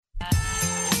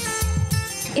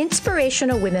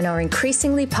Inspirational women are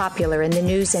increasingly popular in the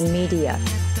news and media,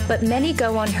 but many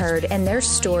go unheard and their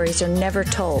stories are never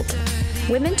told.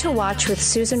 Women to Watch with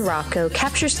Susan Rocco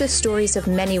captures the stories of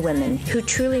many women who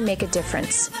truly make a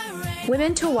difference.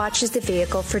 Women to Watch is the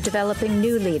vehicle for developing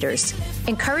new leaders,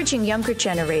 encouraging younger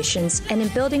generations, and in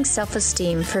building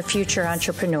self-esteem for future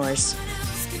entrepreneurs.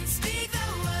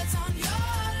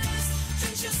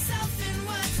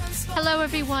 Hello,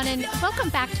 everyone, and welcome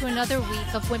back to another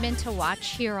week of Women to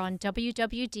Watch here on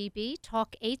WWDB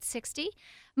Talk 860.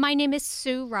 My name is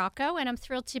Sue Rocco, and I'm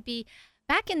thrilled to be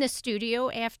back in the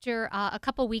studio after a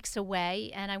couple weeks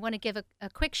away. And I want to give a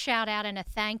quick shout out and a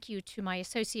thank you to my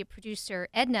associate producer,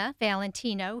 Edna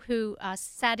Valentino, who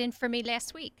sat in for me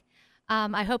last week.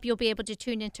 I hope you'll be able to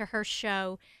tune into her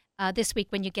show this week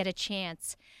when you get a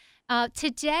chance.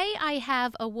 Today, I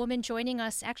have a woman joining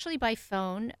us actually by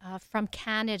phone from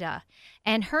Canada,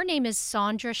 and her name is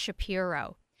Saundra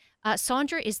Shapiro.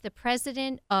 Saundra is the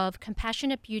president of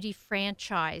Compassionate Beauty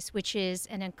Franchise, which is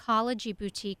an oncology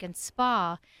boutique and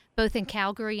spa, both in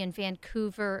Calgary and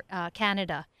Vancouver,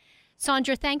 Canada.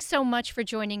 Saundra, thanks so much for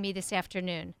joining me this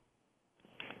afternoon.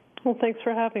 Well, thanks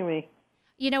for having me.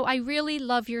 You know, I really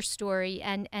love your story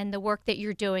and the work that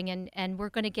you're doing, and we're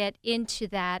going to get into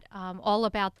that, all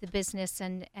about the business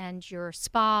and your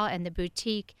spa and the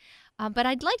boutique. But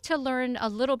I'd like to learn a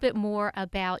little bit more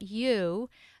about you,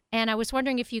 and I was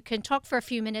wondering if you can talk for a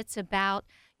few minutes about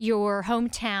your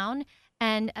hometown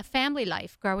and a family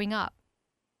life growing up.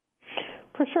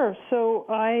 For sure. So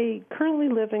I currently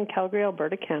live in Calgary,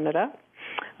 Alberta, Canada.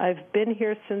 I've been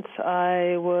here since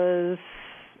I was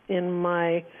in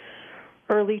my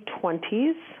early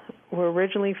 20s. We're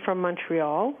originally from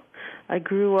Montreal. I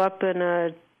grew up in a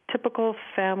typical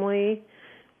family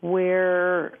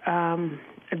where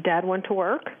Dad went to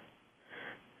work.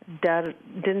 Dad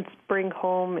didn't bring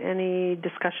home any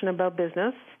discussion about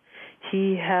business.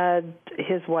 He had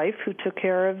his wife who took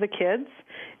care of the kids,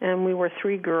 and we were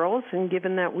three girls, and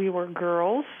given that we were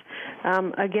girls,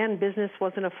 again, business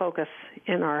wasn't a focus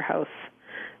in our house.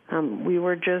 We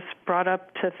were just brought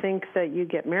up to think that you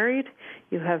get married,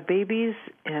 you have babies,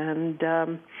 and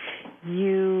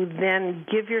you then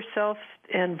give yourself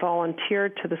and volunteer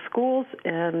to the schools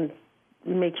and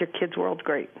make your kids' world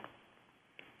great.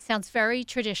 Sounds very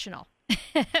traditional.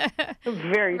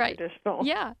 Very right. traditional.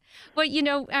 Yeah. Well, you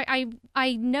know,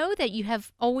 I know that you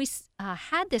have always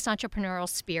had this entrepreneurial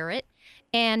spirit.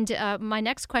 And my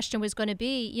next question was going to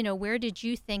be, you know, where did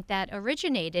you think that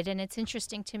originated? And it's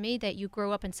interesting to me that you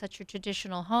grew up in such a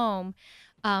traditional home,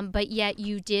 but yet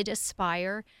you did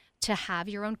aspire to have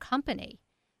your own company.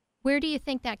 Where do you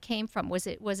think that came from? Was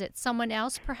it someone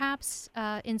else perhaps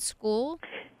in school?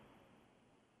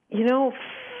 You know,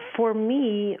 for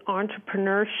me,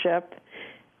 entrepreneurship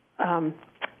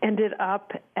ended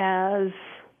up as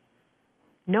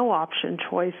no option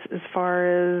choice as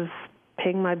far as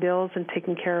paying my bills and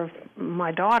taking care of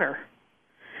my daughter.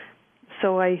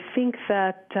 So I think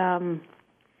that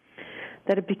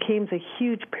that it became a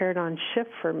huge paradigm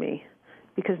shift for me,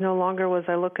 because no longer was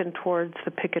I looking towards the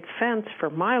picket fence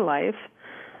for my life.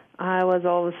 I was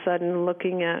all of a sudden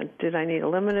looking at, did I need a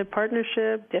limited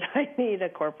partnership? Did I need a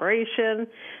corporation?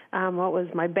 What was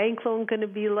my bank loan going to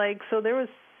be like? So there was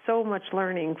so much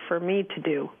learning for me to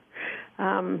do.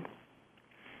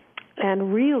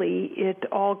 And really, it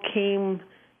all came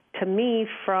to me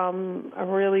from a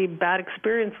really bad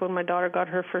experience when my daughter got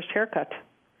her first haircut.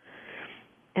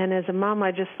 And as a mom,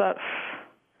 I just thought,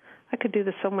 I could do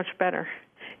this so much better.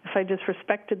 If I just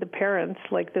respected the parents,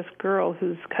 like this girl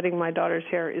who's cutting my daughter's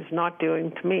hair is not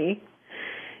doing to me,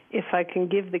 if I can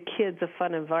give the kids a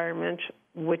fun environment,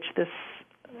 which this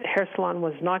hair salon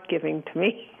was not giving to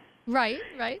me. Right,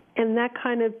 right. And that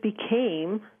kind of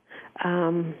became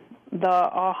the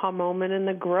aha moment and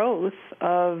the growth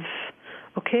of,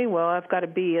 okay, well, I've got to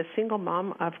be a single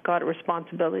mom. I've got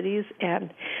responsibilities,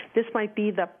 and this might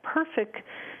be the perfect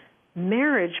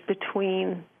marriage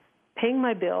between paying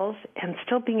my bills and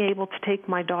still being able to take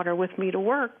my daughter with me to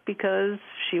work because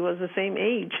she was the same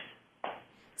age.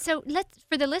 So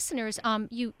for the listeners,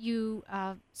 you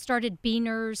started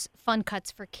Beaner's Fun Cuts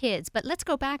for Kids, but let's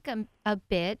go back a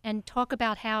bit and talk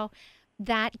about how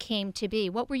that came to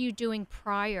be. What were you doing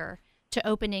prior to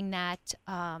opening that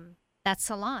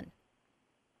salon?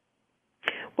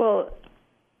 Well,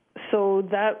 so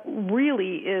that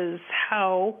really is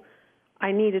how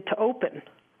I needed to open,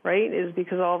 right, is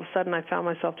because all of a sudden I found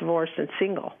myself divorced and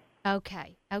single.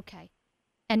 Okay.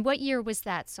 And what year was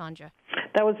that, Saundra?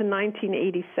 That was in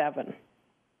 1987.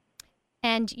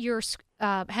 And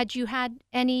had you had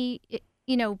any,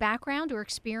 background or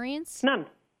experience? None.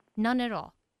 None at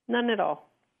all? None at all.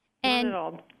 And at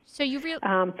all. So you really...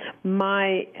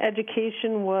 My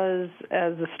education was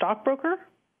as a stockbroker,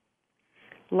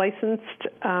 licensed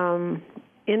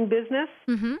in business,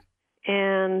 Mm-hmm.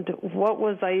 and what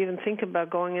was I even thinking about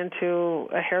going into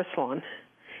a hair salon,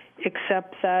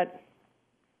 except that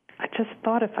I just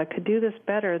thought if I could do this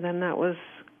better, then that was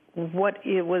what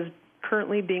it was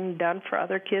currently being done for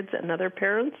other kids and other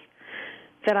parents,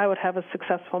 that I would have a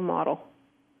successful model.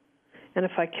 And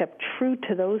if I kept true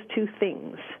to those two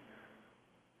things,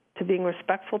 to being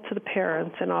respectful to the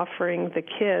parents and offering the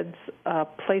kids a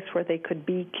place where they could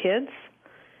be kids,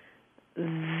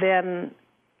 then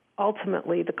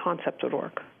ultimately the concept would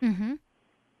work. Mm-hmm.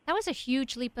 That was a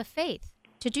huge leap of faith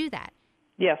to do that.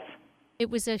 Yes. It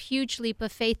was a huge leap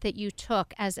of faith that you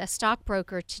took as a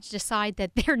stockbroker to decide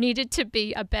that there needed to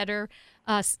be a better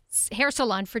hair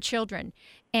salon for children.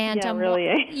 And yeah, really,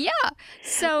 eh? Yeah.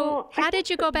 So how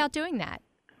did you go about doing that?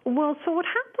 Well, so what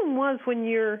happened was when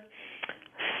you're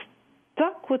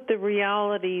stuck with the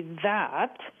reality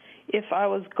that if I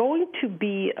was going to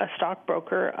be a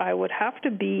stockbroker, I would have to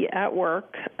be at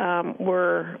work.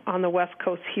 We're on the West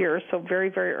Coast here, so very,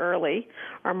 very early.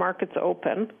 Our market's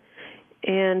open.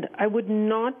 And I would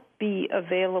not be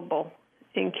available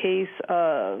in case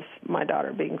of my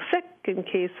daughter being sick, in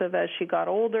case of as she got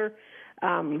older,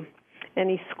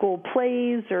 any school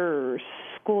plays or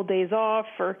school days off,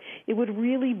 or it would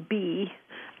really be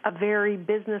a very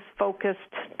business-focused,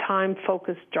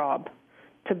 time-focused job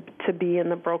to be in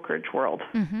the brokerage world.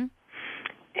 Mm-hmm.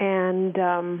 And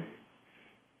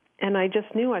I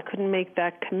just knew I couldn't make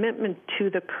that commitment to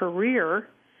the career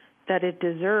that it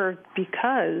deserved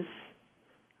because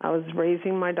I was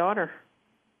raising my daughter.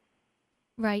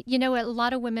 Right. You know, a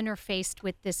lot of women are faced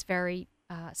with this very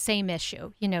same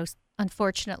issue. You know,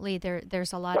 unfortunately,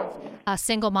 there's a lot of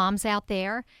single moms out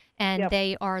there, and Yep.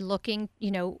 they are looking,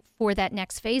 you know, for that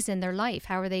next phase in their life.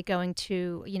 How are they going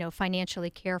to, you know,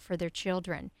 financially care for their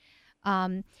children?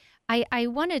 I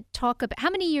want to talk about,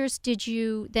 how many years did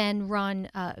you then run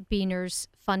Beaner's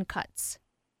Fun Cuts?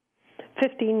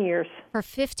 15 years. For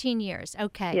 15 years.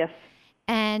 Okay. Yes.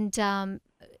 And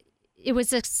it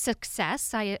was a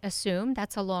success, I assume.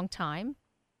 That's a long time.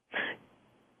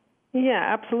 Yeah,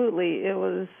 absolutely. It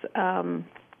was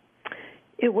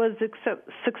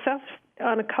success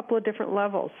on a couple of different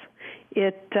levels.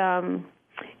 It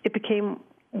became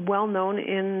well known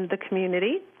in the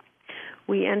community.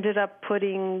 We ended up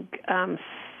putting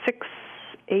six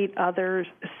other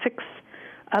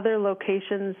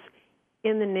locations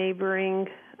in the neighboring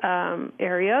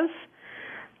areas.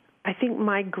 I think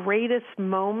my greatest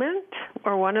moment,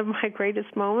 or one of my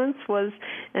greatest moments, was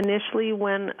initially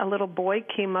when a little boy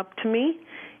came up to me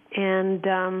and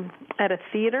at a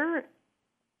theater,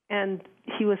 and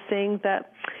he was saying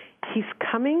that he's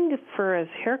coming for his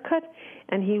haircut,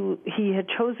 and he had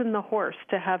chosen the horse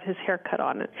to have his haircut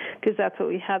on it, because that's what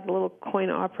we had, the little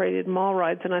coin-operated mall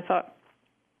rides. And I thought,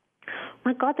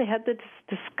 my God, they had this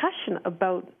discussion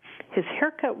about his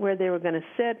haircut, where they were going to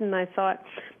sit, and I thought,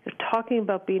 they're talking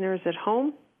about Beaners at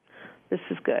home. This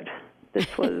is good.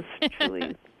 This was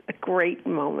truly a great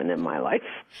moment in my life.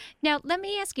 Now, let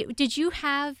me ask you, did you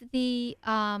have the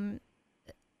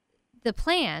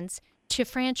plans to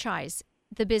franchise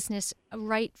the business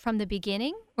right from the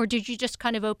beginning, or did you just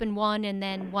kind of open one and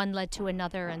then one led to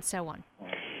another and so on?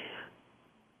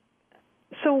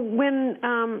 So when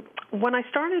I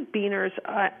started Beaners,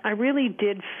 I really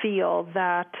did feel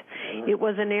that it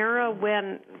was an era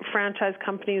when franchise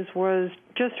companies was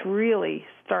just really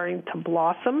starting to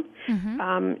blossom.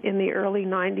 Mm-hmm. In the early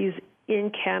 90s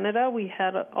in Canada, we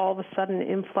had all of a sudden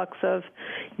influx of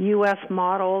U.S.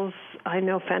 models. I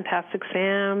know Fantastic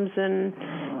Sam's and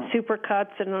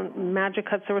Supercuts and Magic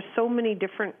Cuts. There were so many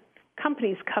different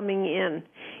companies coming in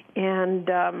and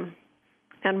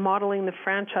modeling the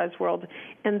franchise world.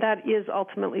 And that is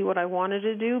ultimately what I wanted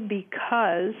to do,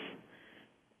 because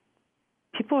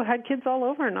people had kids all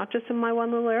over, not just in my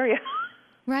one little area.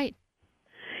 Right.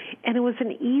 And it was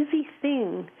an easy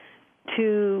thing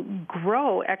to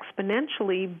grow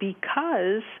exponentially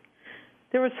because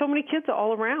there were so many kids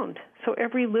all around. So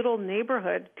every little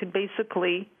neighborhood could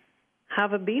basically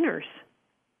have a Beaners.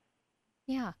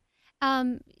 Yeah.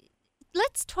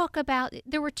 Let's talk about,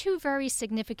 there were two very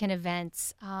significant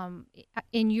events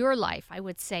in your life, I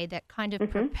would say, that kind of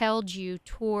mm-hmm. propelled you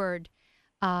toward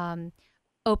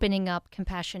opening up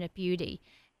Compassionate Beauty.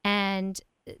 And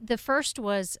the first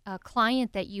was a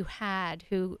client that you had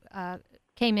who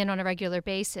came in on a regular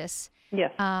basis.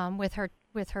 Yes.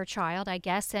 With her child, I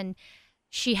guess, and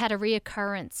she had a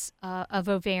reoccurrence of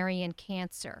ovarian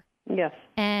cancer. Yes.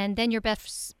 And then your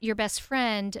best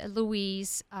friend,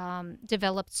 Louise,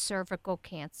 developed cervical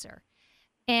cancer.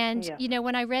 And, Yeah.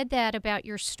 when I read that about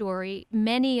your story,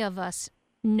 many of us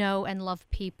know and love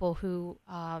people who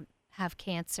have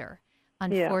cancer, Yeah.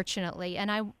 unfortunately.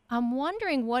 And I'm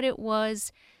wondering what it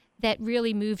was that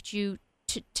really moved you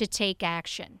to take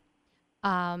action.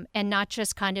 And not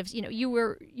just kind of, you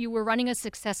were running a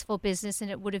successful business,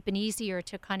 and it would have been easier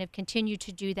to kind of continue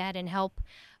to do that and help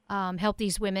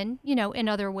these women, in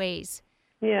other ways.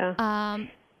 Yeah.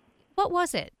 What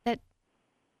was it that,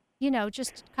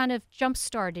 just kind of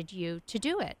jump-started you to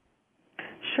do it?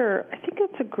 Sure. I think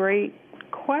it's a great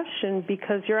question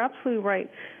because you're absolutely right.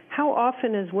 How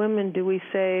often as women do we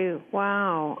say,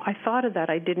 wow, I thought of that,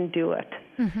 I didn't do it?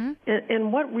 Mm-hmm.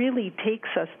 And what really takes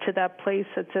us to that place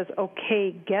that says,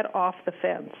 okay, get off the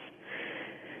fence?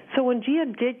 So when Gia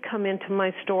did come into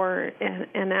my store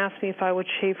and ask me if I would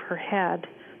shave her head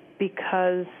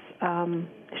because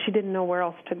she didn't know where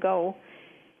else to go,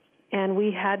 and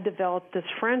we had developed this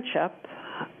friendship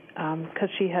because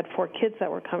she had 4 kids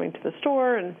that were coming to the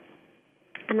store, and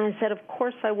I said, of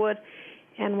course I would.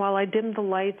 And while I dimmed the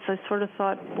lights, I sort of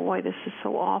thought, boy, this is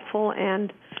so awful,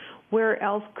 and where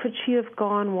else could she have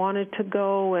gone, wanted to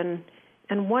go? And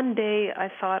one day I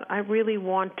thought, I really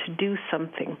want to do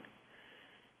something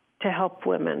to help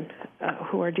women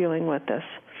who are dealing with this.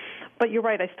 But you're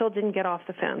right, I still didn't get off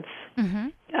the fence.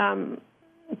 Mm-hmm.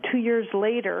 2 years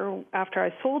later, after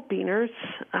I sold Beaners,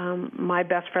 my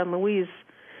best friend Louise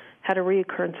had a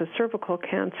reoccurrence of cervical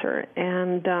cancer,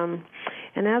 and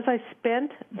as I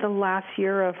spent the last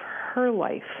year of her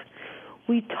life,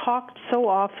 we talked so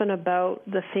often about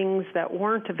the things that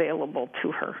weren't available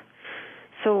to her.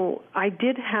 So I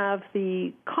did have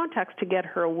the contacts to get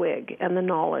her a wig and the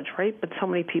knowledge, right? But so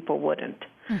many people wouldn't.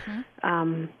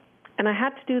 Mm-hmm. And I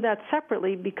had to do that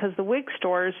separately because the wig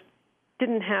stores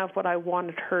didn't have what I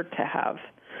wanted her to have.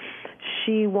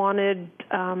 She wanted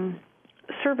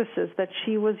services that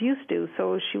she was used to.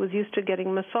 So she was used to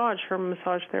getting massage. Her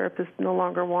massage therapist no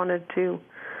longer wanted to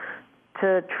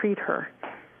treat her.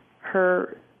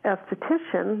 Her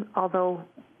esthetician, although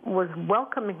was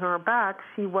welcoming her back,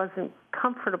 she wasn't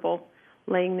comfortable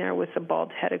laying there with a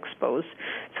bald head exposed.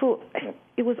 So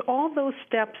it was all those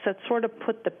steps that sort of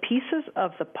put the pieces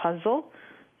of the puzzle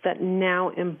that now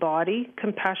embody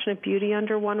compassionate beauty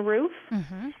under one roof.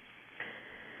 Mm-hmm.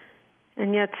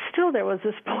 And yet still there was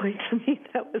this point to me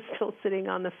that was still sitting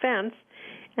on the fence.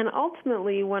 And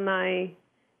ultimately when I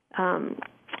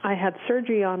had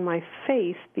surgery on my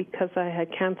face because I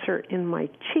had cancer in my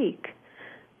cheek,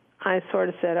 I sort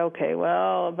of said, okay,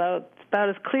 well, about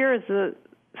as clear as the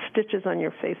stitches on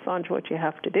your face, Saundra, what you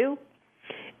have to do.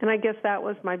 And I guess that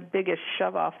was my biggest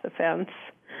shove off the fence.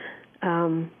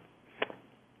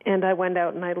 And I went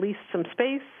out and I leased some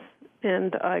space,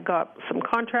 and I got some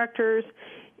contractors,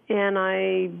 and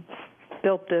I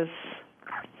built this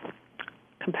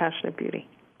compassionate beauty.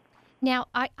 Now,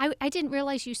 I didn't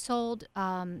realize you sold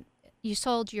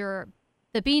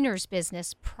the Beaners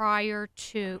business prior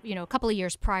to, a couple of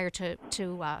years prior to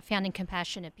founding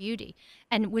Compassionate Beauty.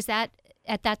 And was that,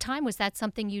 at that time, was that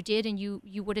something you did and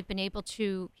you would have been able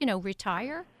to,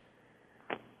 retire?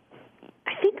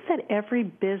 I think that every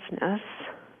business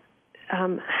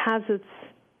has its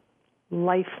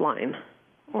lifeline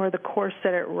or the course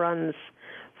that it runs,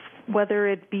 whether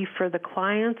it be for the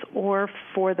clients or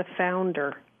for the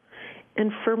founder.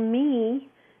 And for me,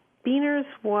 Beaners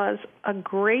was a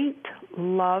great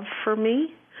love for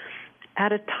me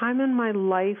at a time in my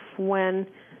life when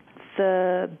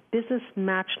the business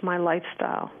matched my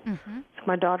lifestyle. Mm-hmm. So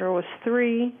my daughter was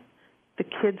 3. The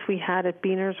kids we had at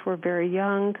Beaners were very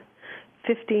young.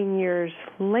 15 years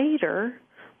later,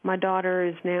 my daughter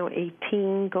is now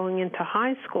 18, going into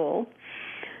high school.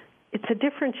 It's a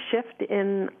different shift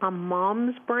in a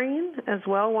mom's brain as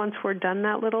well once we're done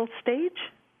that little stage.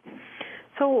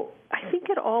 So I think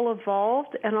it all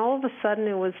evolved, and all of a sudden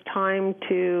it was time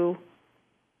to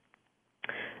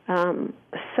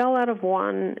sell out of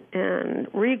one and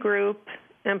regroup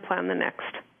and plan the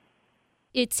next.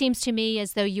 It seems to me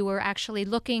as though you were actually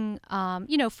looking,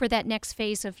 for that next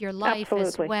phase of your life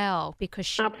Absolutely. As well.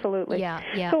 Because Absolutely.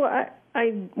 Yeah. So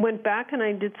I went back and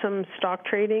I did some stock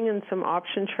trading and some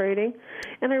option trading,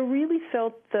 and I really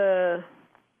felt the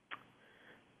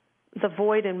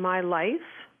void in my life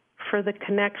for the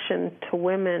connection to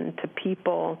women, to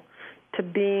people, to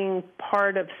being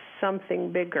part of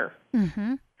something bigger.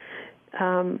 Mm-hmm.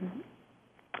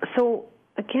 So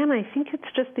again, I think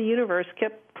it's just the universe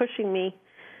kept pushing me.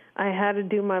 I had to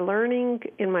do my learning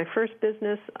in my first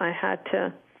business. I had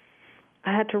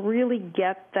to really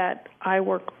get that I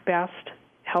work best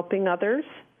helping others.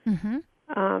 Mm-hmm.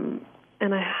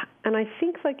 And I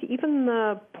think like even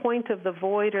the point of the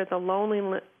void or the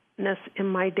in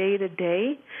my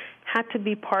day-to-day had to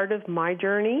be part of my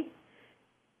journey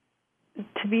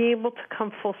to be able to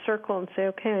come full circle and say,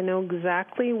 okay, I know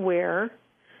exactly where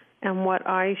and what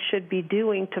I should be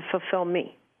doing to fulfill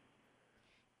me.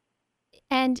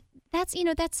 And that's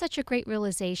such a great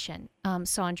realization,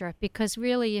 Saundra, because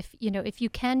really if you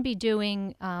can be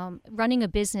doing, running a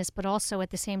business, but also at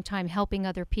the same time helping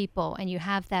other people, and you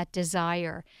have that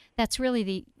desire, that's really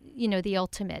the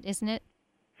ultimate, isn't it?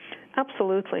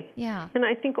 Absolutely. Yeah. And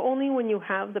I think only when you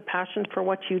have the passion for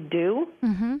what you do,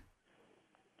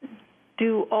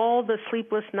 do all the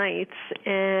sleepless nights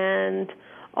and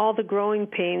all the growing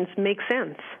pains make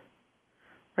sense,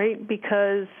 right?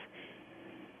 Because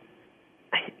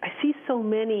I see so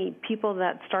many people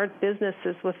that start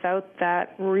businesses without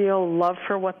that real love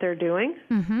for what they're doing.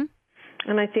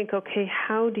 And I think, okay,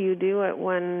 how do you do it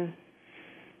when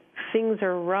things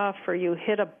are rough or you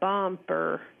hit a bump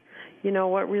or,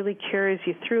 what really carries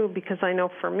you through? Because I know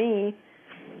for me,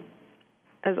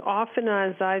 as often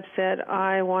as I've said,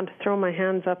 I want to throw my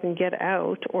hands up and get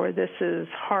out, or this is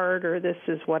hard, or this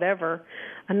is whatever,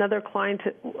 another client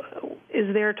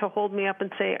is there to hold me up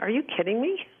and say, are you kidding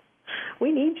me?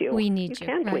 We need you. We need you.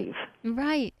 You can't leave.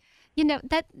 Right.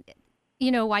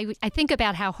 I think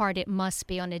about how hard it must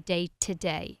be on a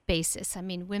day-to-day basis. I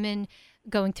mean, women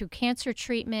going through cancer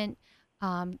treatment,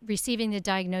 receiving the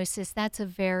diagnosis, that's a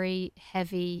very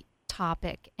heavy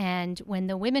topic. And when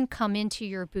the women come into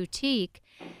your boutique,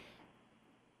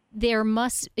 there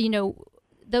must,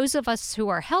 those of us who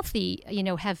are healthy,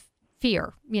 have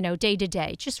fear, day to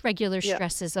day, just regular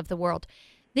stresses of the world.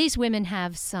 These women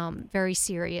have some very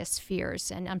serious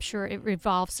fears, and I'm sure it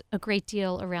revolves a great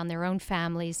deal around their own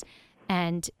families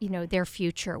and, their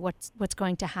future, what's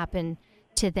going to happen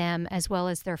to them as well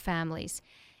as their families.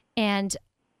 And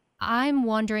I'm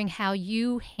wondering how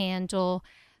you handle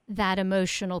that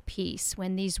emotional piece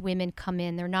when these women come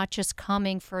in. They're not just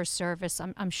coming for a service.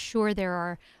 I'm sure there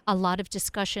are a lot of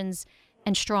discussions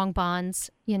and strong bonds,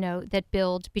 that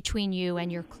build between you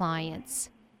and your clients.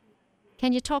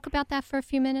 Can you talk about that for a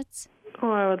few minutes?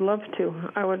 Oh, I would love to.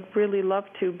 I would really love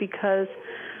to because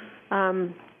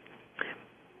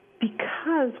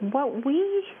what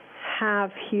we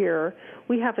have here,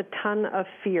 we have a ton of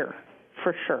fear,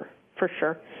 for sure.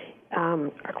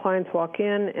 Our clients walk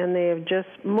in and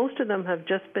most of them have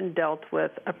just been dealt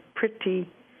with a pretty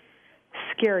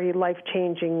scary,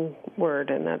 life-changing word,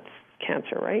 and that's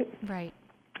cancer, right? Right.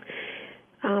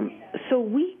 So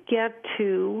we get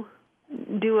to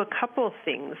do a couple of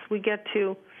things. We get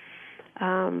to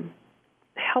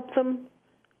help them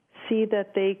see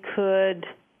that they could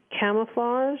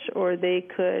camouflage or they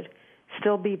could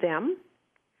still be them.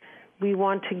 We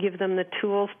want to give them the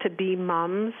tools to be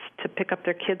moms, to pick up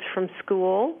their kids from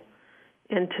school,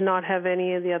 and to not have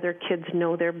any of the other kids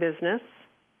know their business.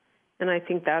 And I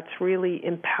think that's really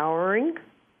empowering.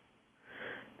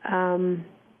 And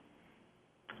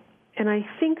I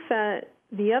think that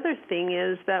the other thing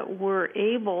is that we're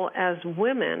able as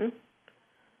women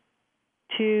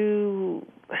to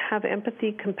have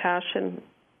empathy, compassion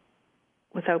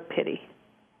without pity.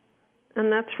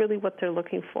 And that's really what they're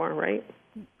looking for, right?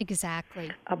 Exactly.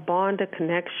 A bond, a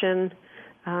connection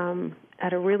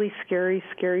at a really scary,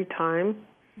 scary time.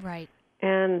 Right.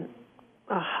 And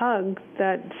a hug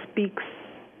that speaks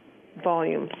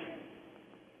volumes.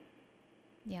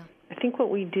 Yeah. I think what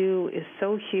we do is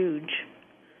so huge.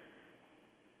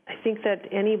 I think that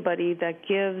anybody that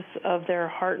gives of their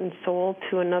heart and soul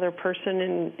to another person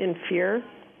in fear,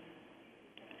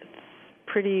 it's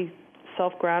pretty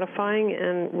self-gratifying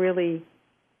and really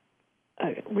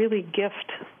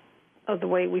gift of the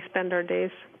way we spend our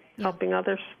days helping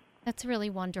others. That's really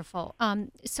wonderful.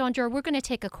 Saundra, we're going to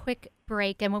take a quick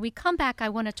break, and when we come back, I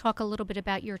want to talk a little bit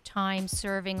about your time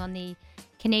serving on the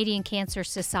Canadian Cancer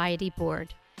Society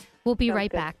Board. We'll be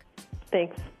right back.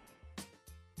 Thanks.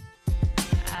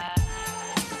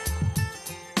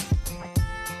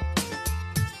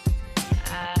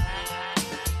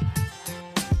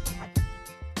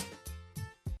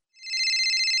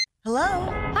 Hello?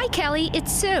 Hi, Kelly.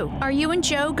 It's Sue. Are you and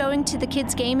Joe going to the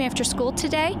kids' game after school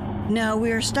today? No,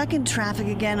 we are stuck in traffic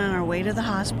again on our way to the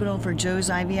hospital for Joe's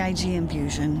IVIG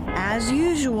infusion. As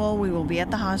usual, we will be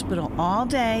at the hospital all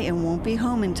day and won't be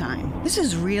home in time. This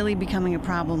is really becoming a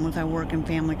problem with our work and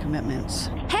family commitments.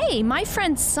 Hey, my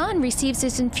friend's son receives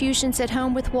his infusions at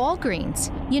home with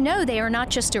Walgreens. You know they are not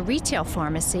just a retail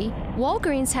pharmacy.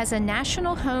 Walgreens has a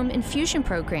national home infusion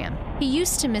program. He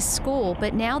used to miss school,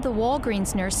 but now the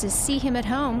Walgreens nurses see him at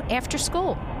home after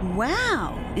school.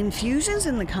 Wow! Infusions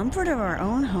in the comfort of our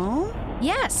own home?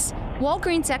 Yes.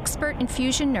 Walgreens expert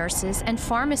infusion nurses and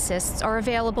pharmacists are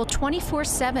available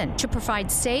 24/7 to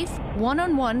provide safe,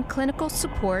 one-on-one clinical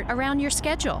support around your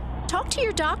schedule. Talk to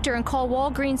your doctor and call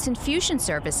Walgreens Infusion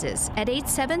Services at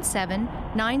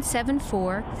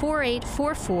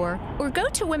 877-974-4844 or go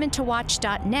to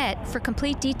womentowatch.net for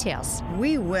complete details.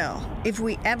 We will, if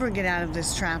we ever get out of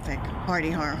this traffic.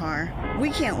 Hardy har har. We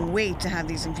can't wait to have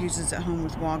these infusions at home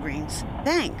with Walgreens.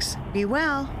 Thanks. Be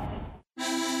well.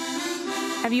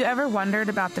 Have you ever wondered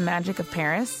about the magic of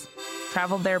Paris?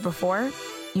 Traveled there before?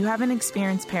 You haven't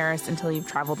experienced Paris until you've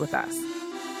traveled with us.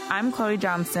 I'm Chloe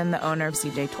Johnston, the owner of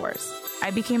CJ Tours.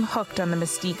 I became hooked on the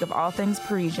mystique of all things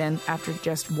Parisian after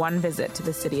just one visit to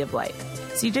the City of Light.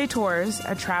 CJ Tours,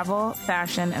 a travel,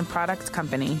 fashion, and products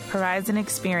company, provides an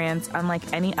experience unlike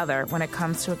any other when it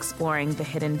comes to exploring the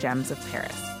hidden gems of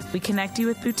Paris. We connect you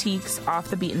with boutiques off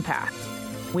the beaten path.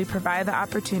 We provide the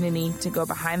opportunity to go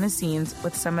behind the scenes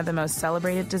with some of the most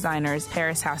celebrated designers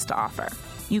Paris has to offer.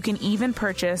 You can even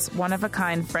purchase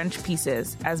one-of-a-kind French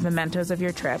pieces as mementos of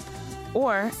your trip,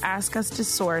 or ask us to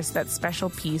source that special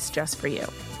piece just for you.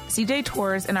 CJ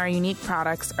Tours and our unique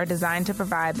products are designed to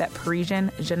provide that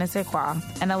Parisian je ne sais quoi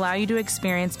and allow you to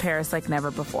experience Paris like never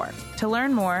before. To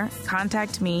learn more,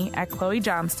 contact me at Chloe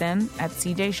Johnston at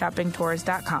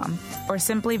cjshoppingtours.com or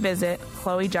simply visit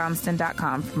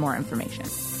chloejohnston.com for more information.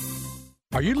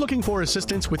 Are you looking for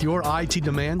assistance with your IT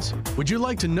demands? Would you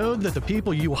like to know that the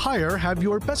people you hire have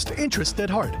your best interest at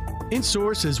heart?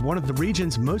 InSource is one of the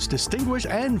region's most distinguished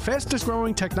and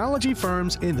fastest-growing technology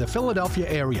firms in the Philadelphia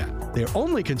area. Their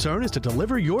only concern is to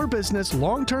deliver your business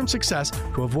long-term success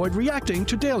to avoid reacting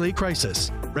to daily crisis.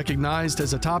 Recognized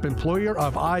as a top employer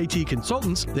of IT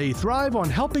consultants, they thrive on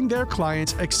helping their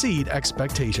clients exceed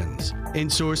expectations.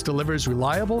 InSource delivers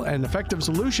reliable and effective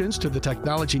solutions to the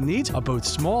technology needs of both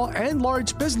small and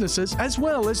large businesses as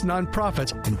well as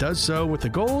nonprofits, and does so with the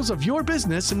goals of your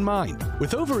business in mind.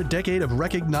 With over a decade of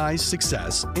recognized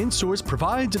success, InSource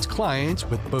provides its clients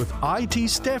with both IT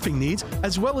staffing needs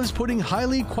as well as putting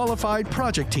highly qualified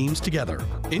project teams together.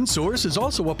 InSource is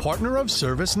also a partner of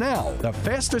ServiceNow, the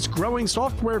fastest-growing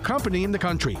software company in the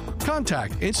country.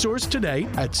 Contact InSource today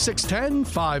at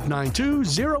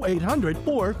 610-592-0800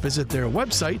 or visit their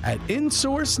website at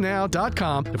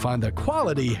insourcenow.com to find the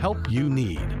quality help you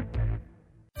need.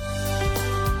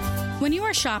 When you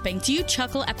are shopping, do you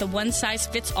chuckle at the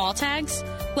one-size-fits-all tags?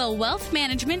 Well, wealth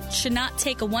management should not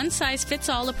take a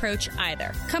one-size-fits-all approach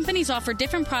either. Companies offer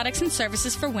different products and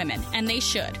services for women, and they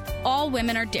should. All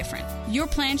women are different. Your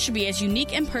plan should be as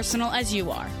unique and personal as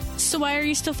you are. So why are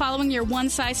you still following your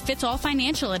one-size-fits-all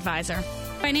financial advisor?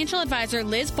 Financial advisor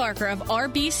Liz Barker of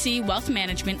RBC Wealth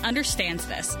Management understands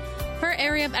this. Her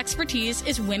area of expertise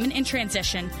is women in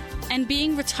transition and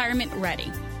being retirement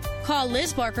ready. Call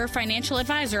Liz Barker, Financial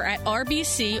Advisor at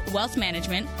RBC Wealth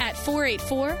Management at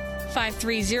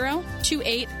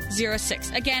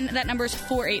 484-530-2806. Again, that number is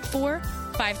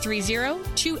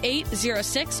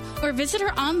 484-530-2806. Or visit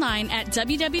her online at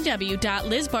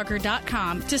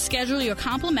www.lizbarker.com to schedule your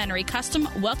complimentary custom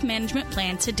wealth management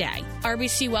plan today.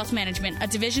 RBC Wealth Management, a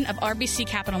division of RBC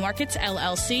Capital Markets,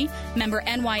 LLC, member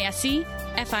NYSE,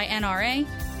 FINRA,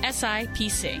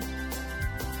 SIPC.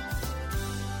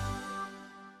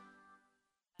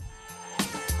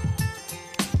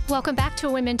 Welcome back to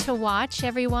Women to Watch,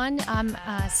 everyone. I'm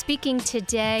speaking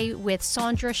today with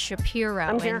Saundra Shapiro.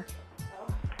 I'm here.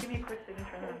 Give me a quick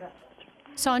signature on that.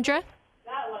 Saundra?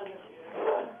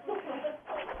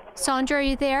 Saundra, are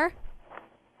you there?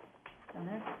 Oh,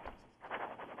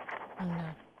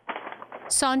 no.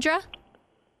 Saundra?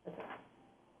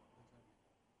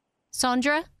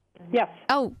 Saundra? Yes.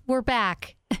 Oh, we're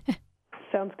back.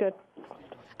 Sounds good.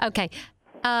 Okay.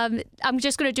 I'm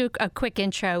just going to do a quick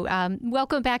intro.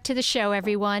 Welcome back to the show,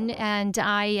 everyone. And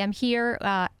I am here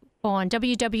on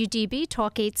WWDB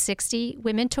Talk 860,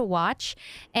 Women to Watch.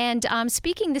 And I'm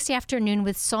speaking this afternoon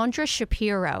with Saundra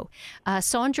Shapiro.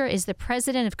 Saundra is the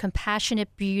president of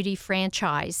Compassionate Beauty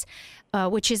Franchise,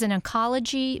 which is an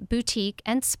oncology boutique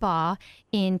and spa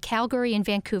in Calgary and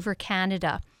Vancouver,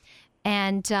 Canada.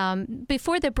 And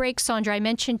before the break, Saundra, I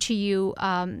mentioned to you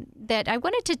that I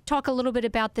wanted to talk a little bit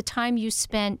about the time you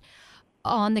spent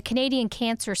on the Canadian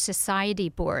Cancer Society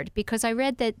board, because I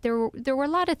read that there were a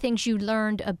lot of things you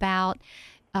learned about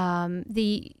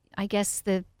the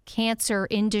cancer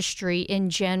industry in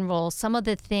general, some of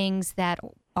the things that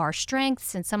are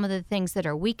strengths and some of the things that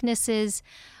are weaknesses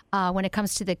when it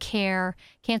comes to the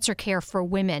cancer care for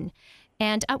women.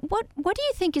 And what do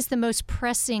you think is the most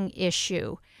pressing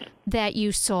issue that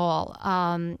you saw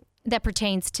that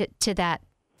pertains to that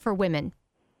for women?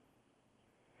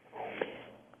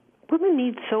 Women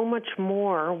need so much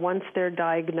more once they're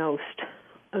diagnosed.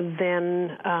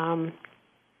 than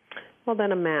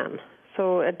a man.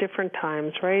 So at different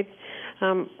times, right?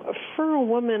 For a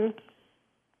woman,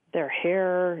 their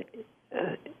hair,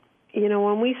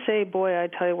 when we say, boy, I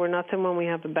tell you, we're nothing when we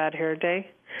have a bad hair day,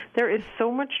 there is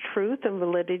so much truth and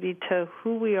validity to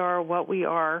who we are, what we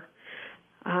are.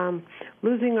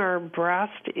 Losing our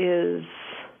breast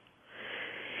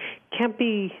can't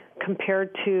be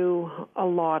compared to a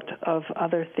lot of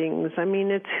other things. I mean,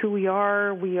 it's who we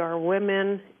are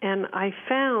women, and I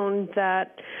found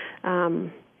that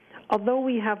although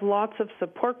we have lots of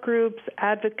support groups,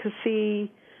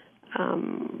 advocacy,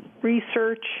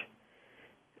 research,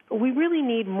 we really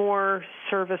need more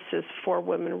services for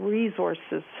women,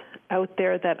 resources out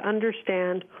there that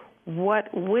understand what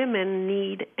women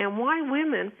need and why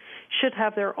women should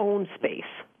have their own space.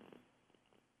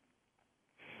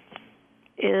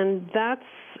 And that's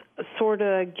sort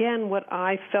of, again, what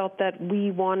I felt that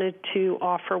we wanted to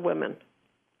offer women,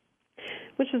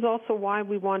 which is also why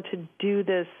we want to do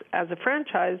this as a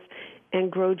franchise and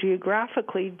grow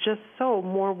geographically, just so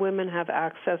more women have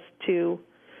access to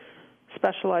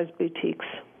specialized boutiques.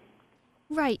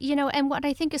 Right. And what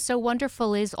I think is so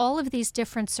wonderful is all of these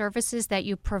different services that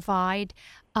you provide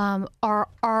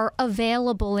are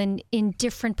available in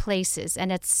different places and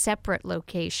at separate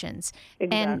locations.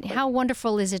 Exactly. And how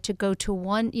wonderful is it to go to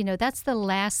one, that's the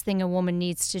last thing a woman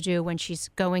needs to do when she's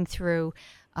going through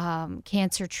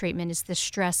cancer treatment, is the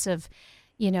stress of,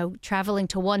 traveling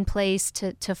to one place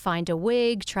to find a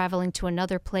wig, traveling to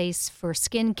another place for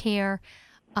skincare,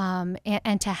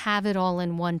 and to have it all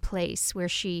in one place where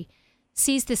she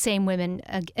sees the same women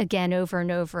again over and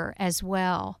over as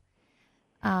well.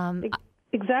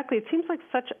 Exactly. It seems like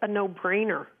such a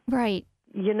no-brainer. Right.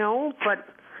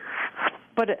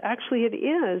 But actually it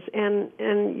is. And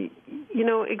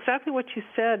exactly what you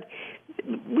said,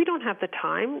 we don't have the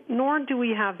time, nor do we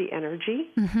have the energy,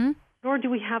 nor do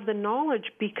we have the knowledge,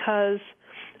 because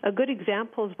a good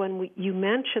example is when you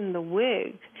mentioned the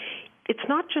wig. It's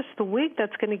not just the wig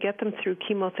that's going to get them through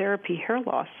chemotherapy hair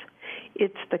loss.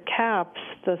 It's the caps,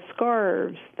 the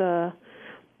scarves, the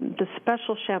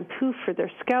special shampoo for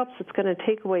their scalps that's going to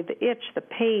take away the itch, the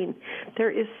pain.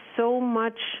 There is so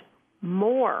much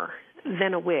more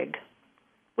than a wig.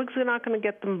 Wigs are not going to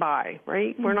get them by,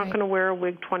 right? We're not going to wear a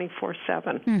wig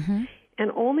 24/7.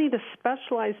 And only the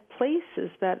specialized places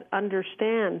that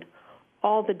understand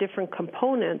all the different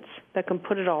components that can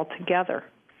put it all together.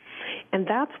 And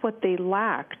that's what they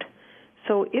lacked.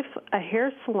 So if a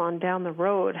hair salon down the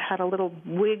road had a little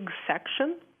wig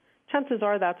section, chances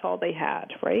are that's all they had,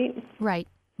 right? Right.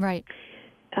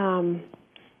 And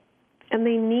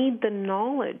they need the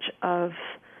knowledge of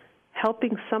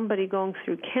helping somebody going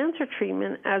through cancer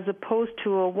treatment as opposed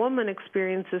to a woman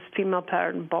experiences female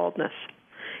pattern baldness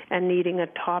and needing a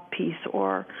top piece,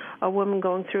 or a woman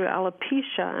going through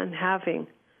alopecia and having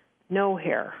no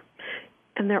hair.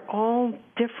 And they're all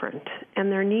different, and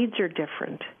their needs are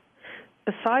different.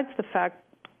 Besides the fact,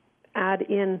 add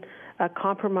in a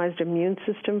compromised immune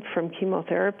system from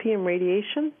chemotherapy and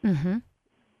radiation,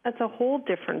 that's a whole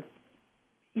different,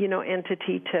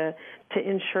 entity to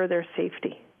ensure their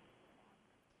safety.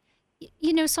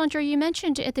 Saundra, you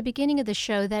mentioned at the beginning of the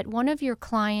show that one of your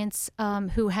clients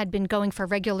who had been going for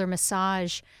regular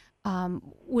massage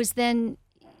was then,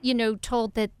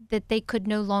 told that they could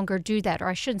no longer do that, or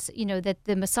I shouldn't say, that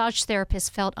the massage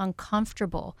therapist felt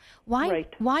uncomfortable. Why?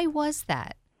 Right. Why was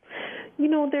that?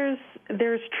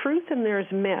 There's truth and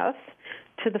there's myth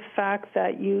to the fact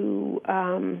that you,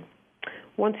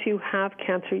 once you have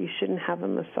cancer, you shouldn't have a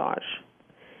massage.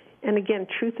 And again,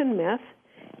 truth and myth.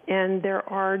 And there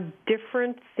are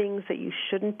different things that you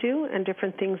shouldn't do and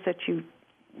different things that you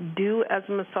do as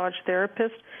a massage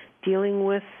therapist, dealing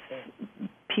with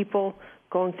people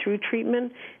going through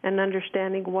treatment and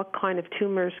understanding what kind of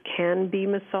tumors can be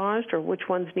massaged or which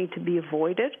ones need to be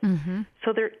avoided.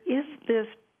 So there is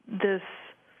this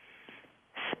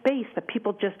space that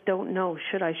people just don't know,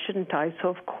 should I, shouldn't I? So,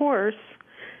 of course,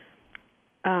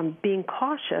 being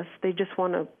cautious, they just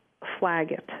want to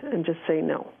flag it and just say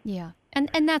no. Yeah.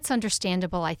 And that's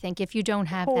understandable, I think, if you don't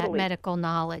have that medical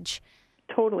knowledge.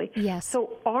 Totally. Yes.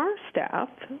 So our staff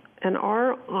and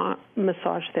our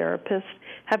massage therapists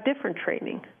have different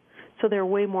training. So they're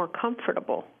way more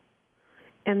comfortable.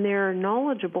 And they're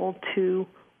knowledgeable to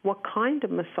what kind of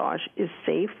massage is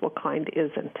safe, what kind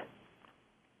isn't.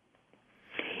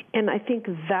 And I think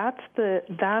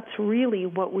that's really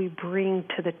what we bring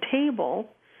to the table,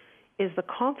 is the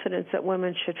confidence that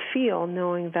women should feel,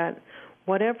 knowing that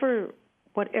whatever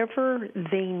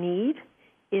they need,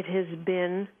 it has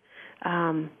been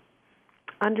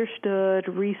understood,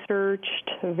 researched,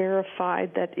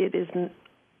 verified that it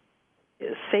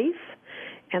safe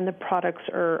and the products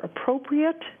are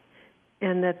appropriate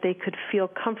and that they could feel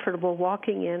comfortable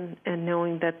walking in and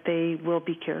knowing that they will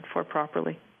be cared for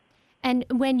properly. And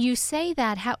when you say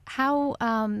that, how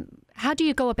do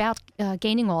you go about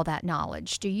gaining all that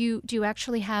knowledge? Do you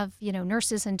actually have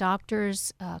nurses and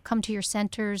doctors come to your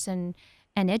centers and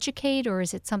educate, or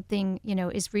is it something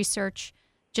is research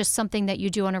just something that you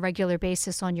do on a regular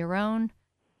basis on your own?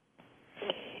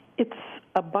 It's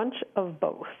a bunch of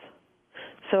both.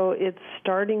 So it's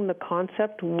starting the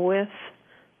concept with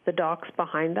the docs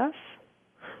behind us,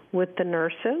 with the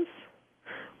nurses,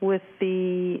 with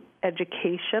the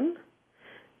education,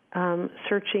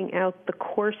 searching out the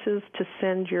courses to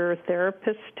send your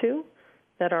therapists to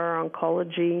that are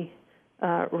oncology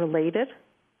related,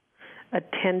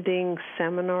 attending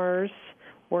seminars,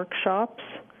 workshops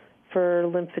for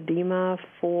lymphedema,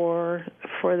 for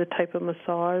the type of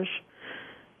massage.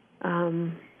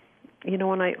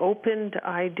 When I opened,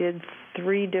 I did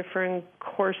 3 different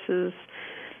courses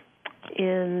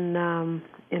in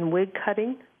wig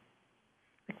cutting.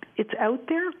 It's out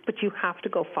there, but you have to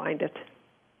go find it.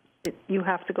 You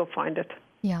have to go find it.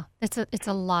 Yeah, it's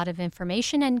a lot of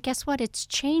information, and guess what? It's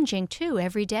changing too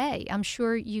every day. I'm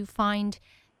sure you find,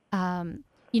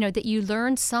 that you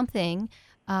learn something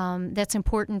that's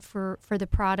important for the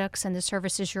products and the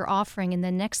services you're offering, and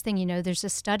the next thing you know, there's a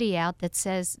study out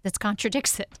that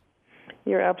contradicts it.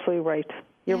 You're absolutely right.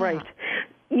 You're right.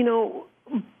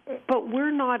 But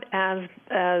we're not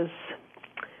as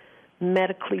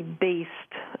medically based,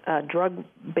 drug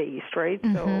based, right?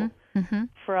 Mm-hmm. So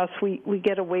for us, we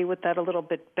get away with that a little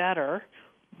bit better.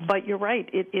 But you're right.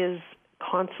 It is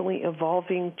constantly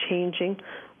evolving, changing.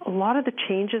 A lot of the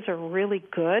changes are really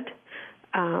good.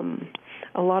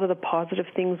 A lot of the positive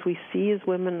things we see is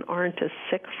women aren't as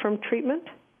sick from treatment.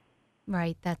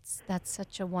 Right. That's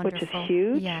such a wonderful. Which is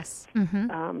huge. Yes.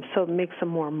 So it makes them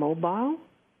more mobile.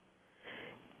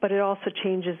 But it also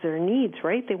changes their needs,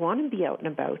 right? They want to be out and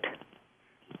about.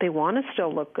 They want to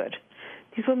still look good.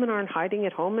 These women aren't hiding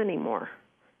at home anymore,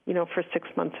 for 6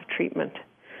 months of treatment.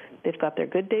 They've got their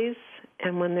good days,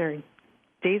 and when their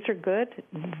days are good,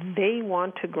 they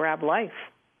want to grab life.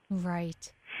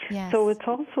 Right. Yes. So it's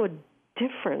also a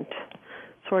different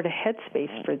sort of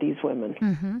headspace for these women.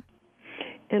 Mm-hmm.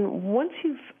 And once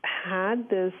you've had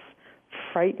this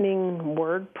frightening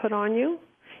word put on you,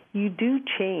 you do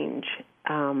change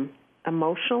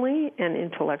emotionally and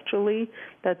intellectually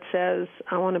that says,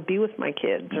 I want to be with my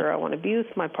kids, or I want to be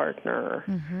with my partner, or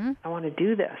I want to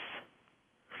do this.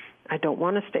 I don't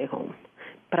want to stay home,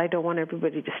 but I don't want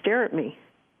everybody to stare at me.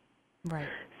 Right.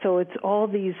 So it's all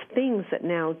these things that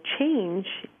now change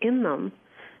in them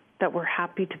that we're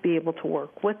happy to be able to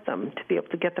work with them, to be able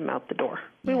to get them out the door.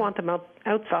 We want them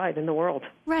outside in the world.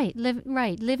 Right,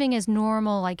 living as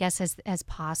normal, I guess, as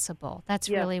possible. That's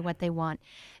really what they want.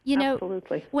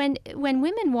 Absolutely. When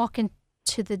women walk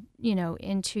into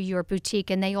into your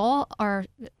boutique, and they all are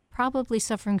probably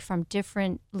suffering from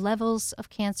different levels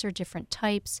of cancer, different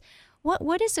types,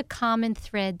 what is a common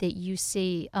thread that you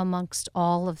see amongst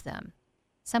all of them?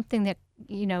 Something that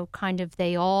kind of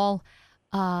they all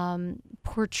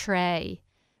portray,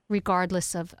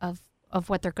 regardless of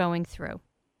what they're going through?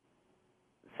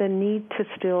 The need to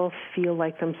still feel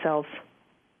like themselves.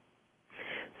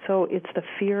 So it's the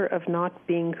fear of not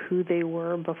being who they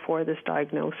were before this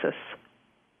diagnosis.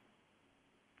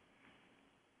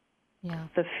 Yeah.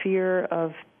 The fear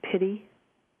of pity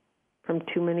from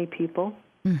too many people.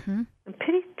 Mm-hmm. And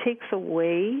pity takes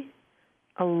away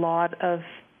a lot of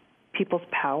people's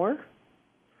power,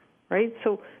 right?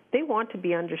 So they want to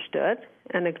be understood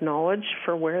and acknowledged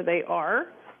for where they are,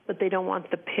 but they don't want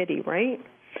the pity, right?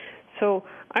 So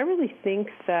I really think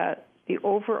that the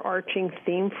overarching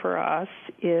theme for us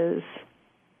is,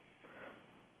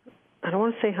 I don't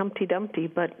want to say Humpty Dumpty,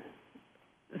 but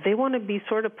they want to be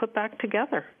sort of put back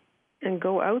together and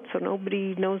go out so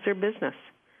nobody knows their business.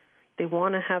 They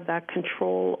want to have that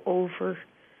control over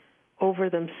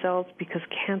themselves, because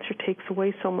cancer takes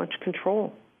away so much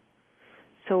control.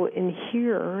 So in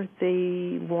here,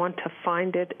 they want to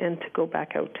find it and to go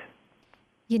back out.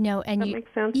 And Does that make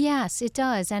sense? Yes, it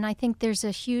does. And I think there's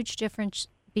a huge difference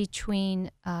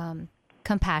between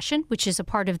compassion, which is a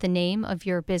part of the name of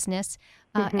your business,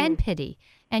 and pity.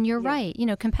 And you're right.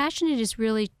 Compassionate is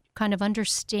really kind of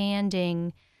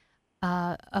understanding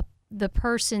the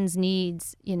person's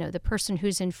needs, the person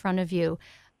who's in front of you,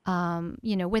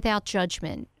 without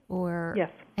judgment, or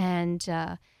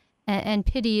and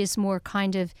pity is more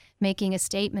kind of making a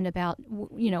statement about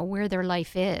where their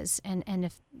life is, and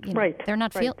if they're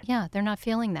not they're not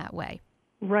feeling that way.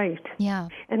 Right. Yeah.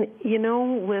 And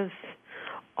with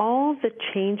all the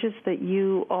changes that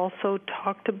you also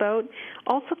talked about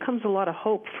also comes a lot of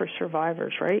hope for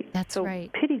survivors, right? That's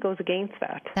right. Pity goes against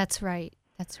that. That's right.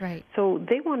 That's right. So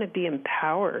they want to be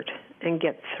empowered and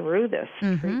get through this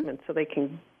treatment so they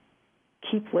can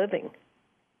keep living.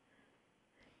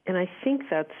 And I think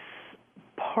that's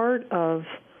part of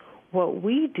what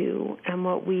we do and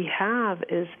what we have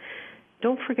is,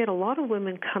 don't forget, a lot of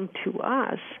women come to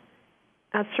us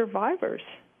as survivors.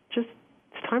 Just,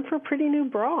 it's time for a pretty new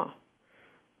bra.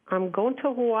 I'm going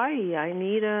to Hawaii. I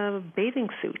need a bathing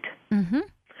suit.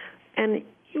 And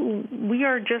we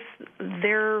are just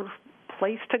their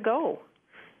place to go.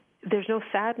 There's no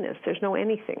sadness. There's no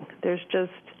anything. There's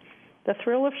just the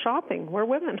thrill of shopping. We're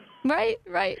women. Right.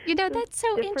 That's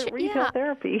so interesting. Retail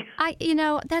therapy.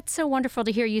 That's so wonderful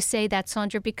to hear you say that,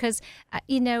 Saundra, because,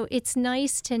 it's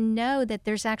nice to know that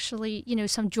there's actually,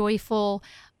 some joyful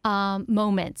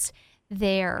moments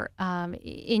there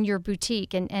in your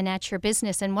boutique and at your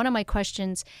business. And one of my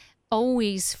questions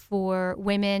always for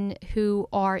women who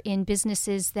are in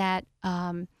businesses that,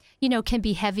 can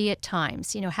be heavy at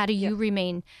times, how do you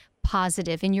remain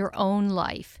positive in your own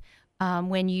life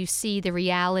when you see the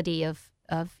reality of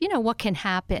what can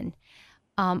happen?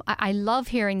 I love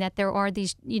hearing that there are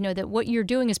these, that what you're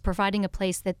doing is providing a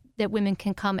place that women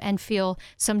can come and feel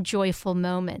some joyful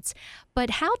moments. But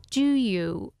how do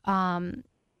you,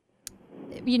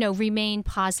 remain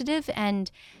positive and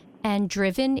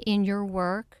driven in your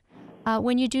work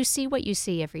when you do see what you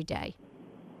see every day?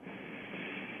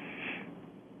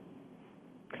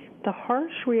 The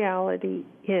harsh reality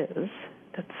is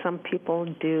that some people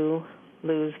do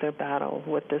lose their battle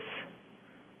with this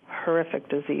horrific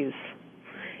disease.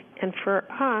 And for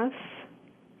us,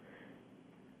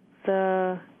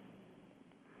 the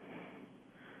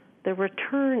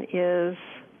return is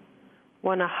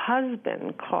when a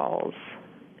husband calls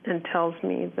and tells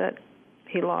me that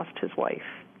he lost his wife.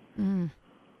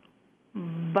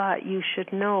 But you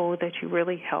should know that you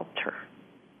really helped her,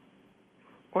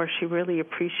 or she really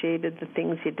appreciated the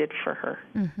things you did for her.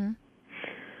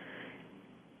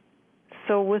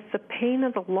 So with the pain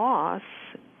of the loss,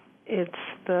 it's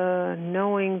the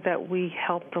knowing that we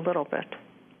helped a little bit.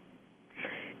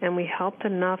 And we helped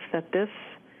enough that this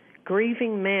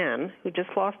grieving man who just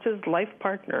lost his life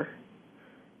partner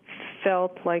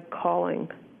felt like calling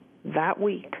that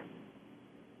week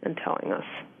and telling us.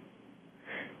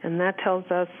 And that tells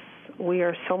us we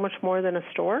are so much more than a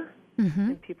store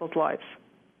in people's lives.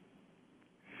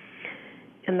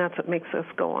 And that's what makes us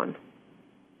go on.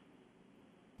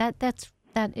 That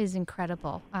is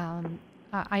incredible.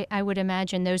 I would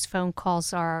imagine those phone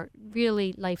calls are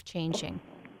really life-changing.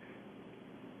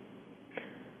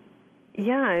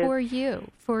 Yeah. For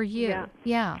you.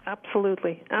 Yeah.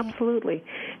 Absolutely. And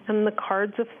the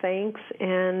cards of thanks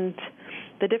and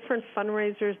the different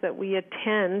fundraisers that we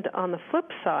attend on the flip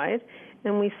side,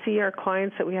 and we see our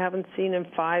clients that we haven't seen in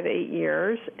 5-8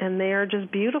 years, and they are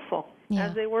just beautiful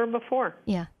as they were before.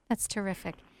 Yeah, that's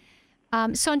terrific.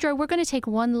 Saundra, we're going to take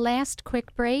one last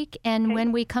quick break, and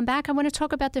when we come back, I want to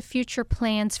talk about the future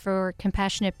plans for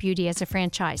Compassionate Beauty as a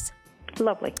franchise.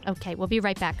 Lovely. Okay, we'll be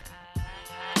right back.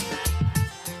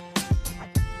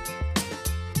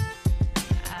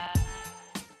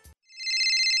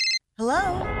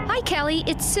 Hello? Hi, Kelly.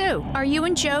 It's Sue. Are you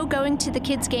and Joe going to the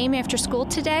kids' game after school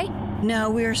today? No,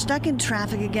 we are stuck in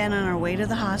traffic again on our way to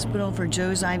the hospital for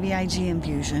Joe's IVIG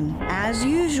infusion. As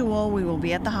usual, we will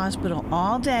be at the hospital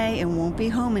all day and won't be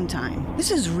home in time. This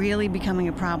is really becoming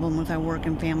a problem with our work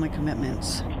and family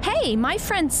commitments. Hey, my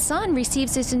friend's son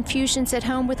receives his infusions at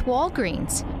home with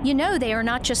Walgreens. You know, they are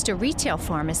not just a retail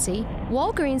pharmacy.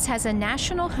 Walgreens has a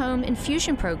national home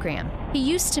infusion program. He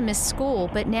used to miss school,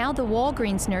 but now the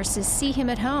Walgreens nurses see him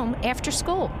at home after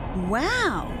school.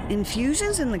 Wow!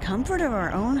 Infusions in the comfort of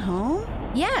our own home?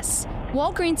 Yes.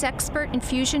 Walgreens expert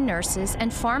infusion nurses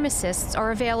and pharmacists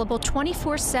are available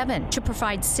 24/7 to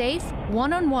provide safe,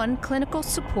 one-on-one clinical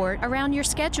support around your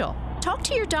schedule. Talk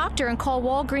to your doctor and call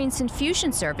Walgreens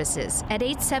Infusion Services at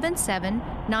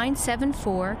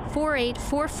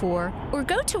 877-974-4844 or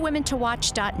go to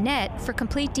womentowatch.net for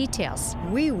complete details.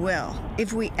 We will,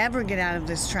 if we ever get out of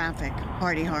this traffic.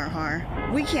 Hardy har har.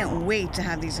 We can't wait to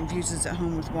have these infusions at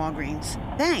home with Walgreens.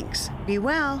 Thanks. Be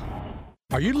well.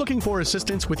 Are you looking for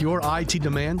assistance with your IT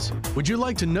demands? Would you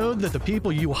like to know that the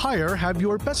people you hire have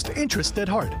your best interest at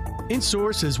heart?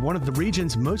 InSource is one of the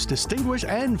region's most distinguished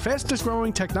and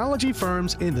fastest-growing technology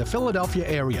firms in the Philadelphia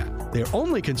area. Their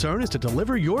only concern is to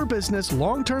deliver your business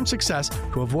long-term success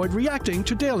to avoid reacting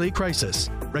to daily crisis.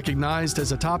 Recognized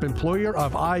as a top employer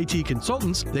of IT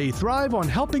consultants, they thrive on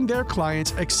helping their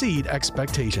clients exceed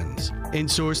expectations.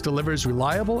 InSource delivers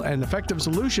reliable and effective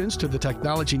solutions to the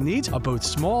technology needs of both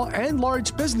small and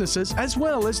large businesses as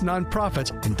well as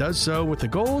nonprofits, and does so with the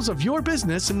goals of your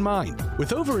business in mind.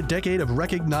 With over a decade of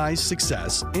recognized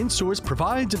success, InSource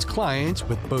provides its clients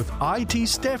with both IT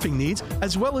staffing needs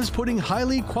as well as putting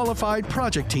highly qualified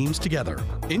project teams together.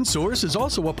 InSource is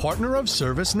also a partner of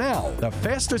ServiceNow, the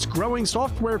fastest-growing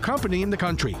software company in the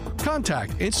country.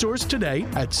 Contact InSource today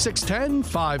at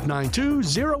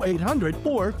 610-592-0800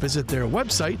 or visit their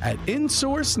website at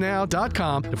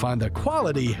insourcenow.com to find the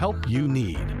quality help you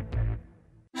need.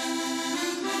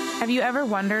 Have you ever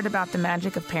wondered about the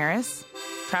magic of Paris?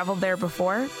 Traveled there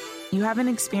before? You haven't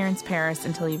experienced Paris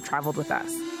until you've traveled with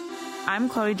us. I'm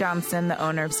Chloe Johnston, the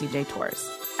owner of CJ Tours.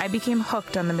 I became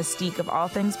hooked on the mystique of all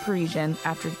things Parisian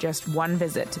after just one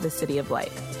visit to the City of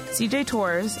Light. CJ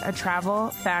Tours, a travel,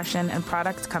 fashion, and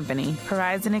products company,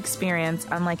 provides an experience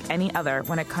unlike any other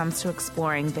when it comes to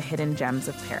exploring the hidden gems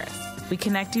of Paris. We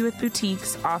connect you with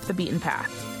boutiques off the beaten path.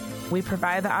 We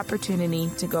provide the opportunity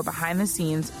to go behind the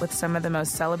scenes with some of the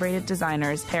most celebrated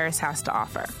designers Paris has to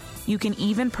offer. You can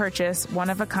even purchase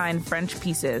one-of-a-kind French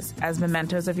pieces as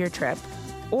mementos of your trip,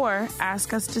 or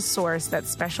ask us to source that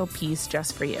special piece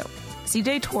just for you.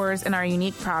 CJ Tours and our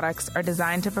unique products are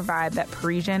designed to provide that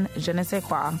Parisian je ne sais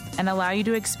quoi and allow you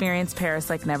to experience Paris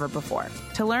like never before.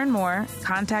 To learn more,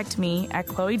 contact me at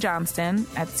Chloe Johnston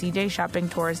at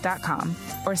cjshoppingtours.com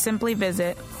or simply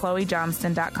visit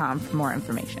chloejohnston.com for more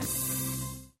information.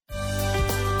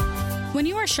 When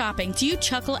you are shopping, do you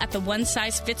chuckle at the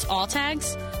one-size-fits-all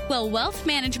tags? Well, wealth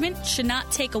management should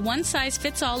not take a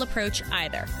one-size-fits-all approach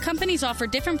either. Companies offer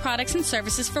different products and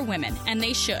services for women, and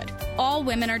they should. All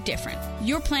women are different.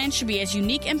 Your plan should be as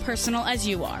unique and personal as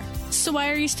you are. So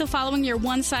why are you still following your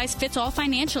one-size-fits-all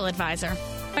financial advisor?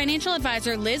 Financial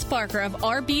advisor Liz Barker of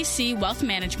RBC Wealth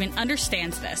Management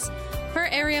understands this. Her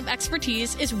area of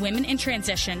expertise is women in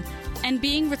transition and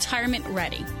being retirement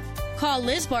ready. Call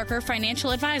Liz Barker, Financial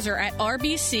Advisor at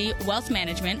RBC Wealth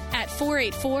Management at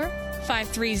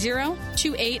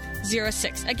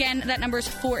 484-530-2806. Again, that number is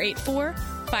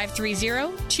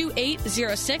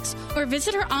 484-530-2806. Or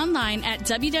visit her online at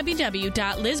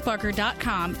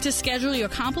www.lizbarker.com to schedule your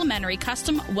complimentary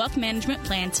custom wealth management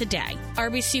plan today.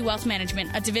 RBC Wealth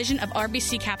Management, a division of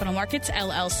RBC Capital Markets,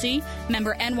 LLC,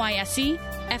 member NYSE,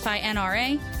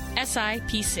 FINRA,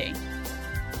 SIPC.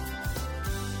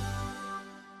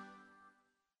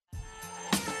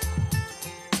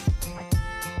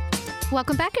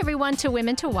 Welcome back, everyone, to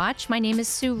Women to Watch. My name is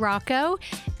Sue Rocco,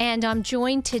 and I'm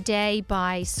joined today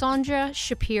by Saundra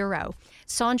Shapiro.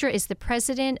 Saundra is the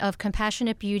president of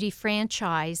Compassionate Beauty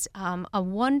Franchise, a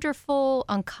wonderful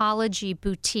oncology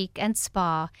boutique and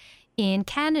spa in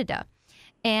Canada.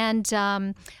 And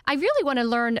I really want to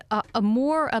learn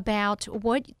more about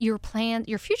what your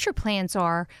future plans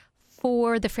are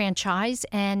for the franchise,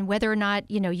 and whether or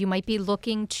not you might be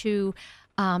looking to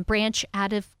branch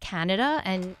out of Canada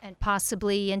and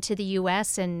possibly into the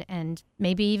U.S. and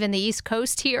maybe even the East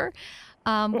Coast here.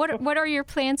 What are your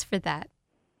plans for that?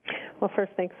 Well,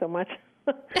 first, thanks so much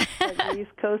for the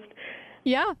East Coast.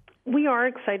 Yeah. We are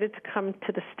excited to come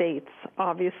to the States,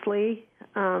 obviously,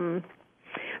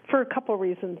 for a couple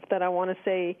reasons that I want to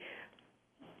say.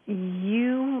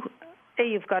 You've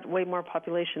got way more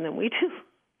population than we do,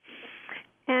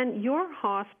 and your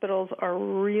hospitals are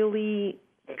really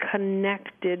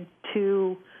connected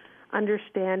to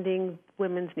understanding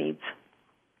women's needs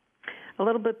a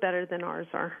little bit better than ours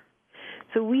are.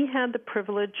 So we had the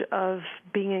privilege of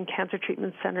being in Cancer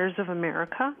Treatment Centers of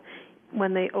America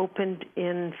when they opened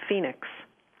in Phoenix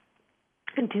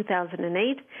in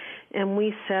 2008, and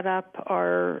we set up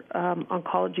our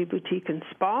oncology boutique and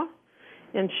spa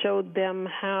and showed them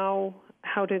how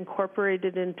to incorporate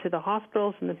it into the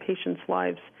hospitals and the patients'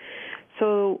 lives.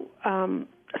 So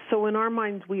in our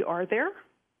minds, we are there,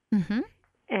 mm-hmm.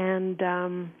 and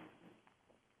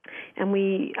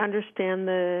we understand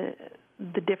the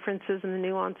differences and the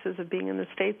nuances of being in the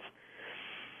States.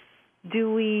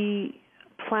 Do we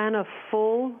plan a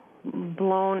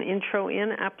full-blown intro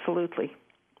in? Absolutely.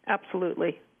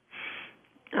 Absolutely.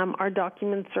 Our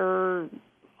documents are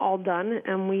all done,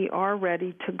 and we are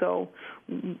ready to go.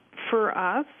 For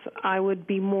us, I would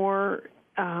be more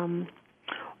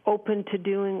open to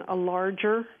doing a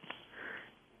larger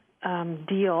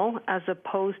deal as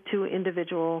opposed to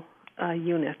individual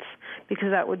units, because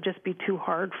that would just be too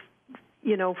hard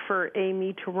for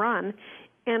me to run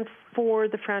and for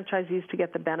the franchisees to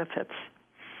get the benefits.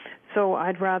 So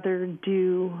I'd rather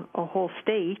do a whole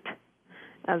state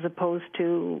as opposed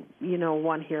to,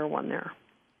 one here, one there.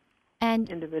 And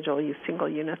individual single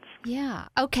units. Yeah.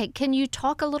 Okay. Can you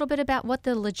talk a little bit about what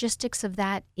the logistics of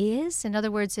that is? In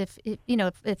other words, if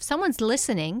someone's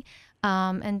listening,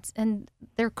 and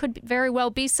there could very well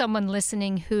be someone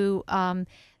listening who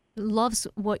loves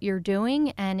what you're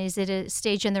doing and is at a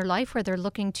stage in their life where they're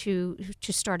looking to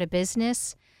start a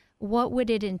business, what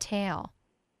would it entail?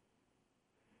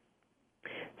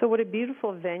 So what a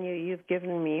beautiful venue you've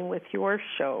given me with your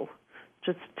show,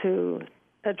 just to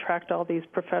attract all these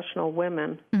professional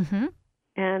women. Mm-hmm.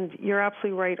 And you're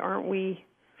absolutely right, aren't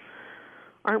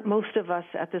most of us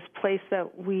at this place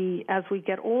that as we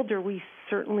get older, we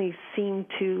certainly seem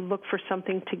to look for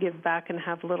something to give back and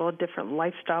have a little different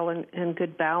lifestyle and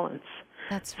good balance.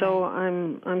 That's right. So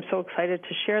I'm so excited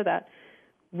to share that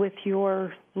with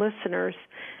your listeners.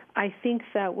 I think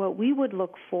that what we would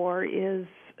look for is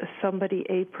somebody,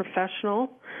 a professional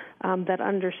that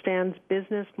understands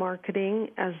business marketing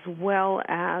as well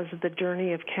as the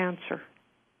journey of cancer.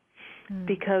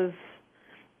 Because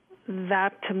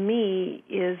that, to me,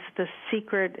 is the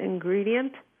secret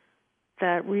ingredient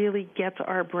that really gets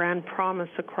our brand promise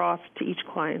across to each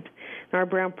client. And our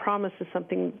brand promise is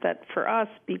something that, for us,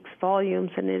 speaks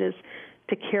volumes, and it is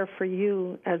to care for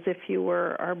you as if you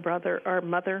were our brother, our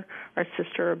mother, our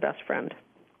sister, or best friend.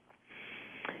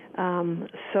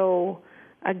 So,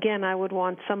 again, I would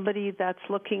want somebody that's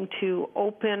looking to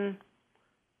open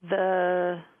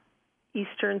the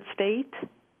eastern state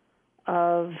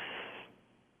of,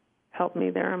 help me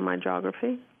there in my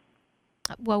geography.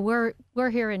 Well, we're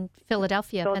here in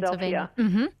Philadelphia. Pennsylvania.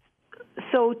 Mm-hmm.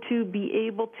 So to be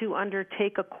able to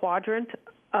undertake a quadrant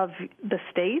of the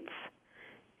states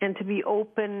and to be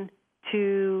open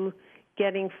to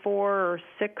getting 4 or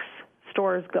 6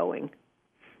 stores going,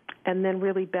 and then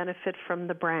really benefit from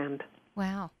the brand.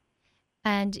 Wow.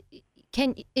 And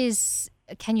can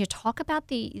you talk about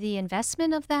the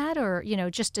investment of that, or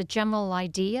just a general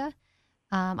idea?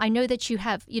 I know that you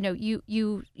have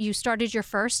you started your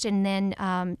first and then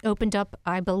opened up.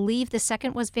 I believe the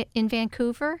second was in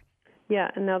Vancouver. Yeah,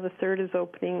 and now the third is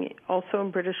opening also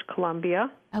in British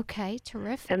Columbia. Okay,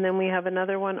 terrific. And then we have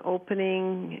another one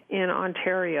opening in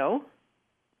Ontario.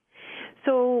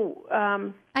 So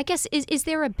I guess, is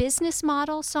there a business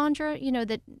model, Saundra,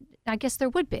 that I guess there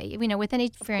would be, with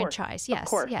any franchise? Yes, of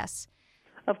course. Yes.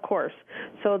 Of course.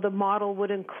 So the model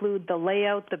would include the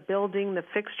layout, the building, the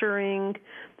fixturing,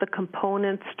 the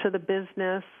components to the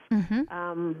business,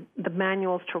 the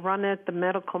manuals to run it, the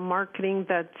medical marketing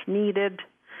that's needed,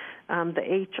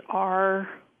 the HR.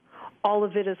 All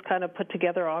of it is kind of put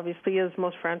together, obviously, as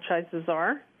most franchises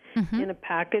are, in a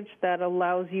package that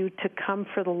allows you to come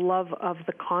for the love of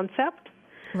the concept,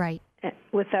 right,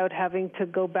 without having to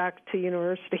go back to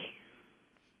university.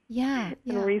 Yeah.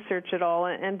 And research it all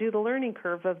and do the learning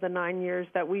curve of the 9 years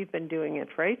that we've been doing it,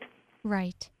 right?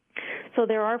 Right. So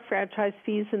there are franchise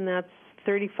fees, and that's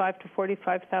 $35,000 to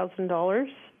 $45,000.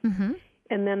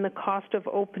 And then the cost of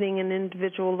opening an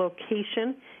individual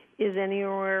location is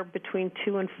anywhere between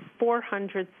 $200,000 and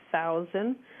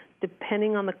 $400,000,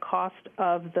 depending on the cost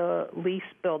of the lease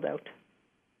build-out.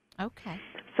 Okay.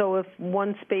 So if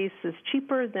one space is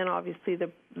cheaper, then obviously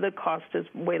the cost is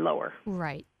way lower.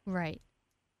 Right.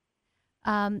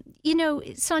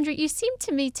 Saundra, you seem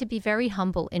to me to be very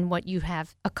humble in what you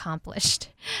have accomplished.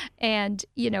 And,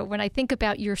 when I think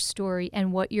about your story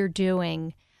and what you're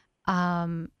doing,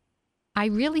 I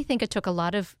really think it took a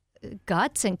lot of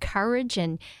guts and courage,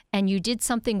 and you did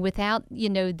something without,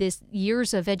 this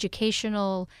years of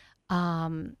educational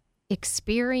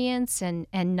experience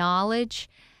and knowledge.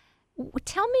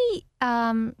 Tell me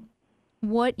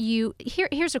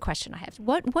here's a question I have.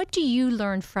 What do you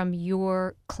learn from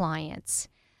your clients?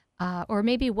 Or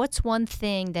maybe what's one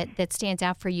thing that stands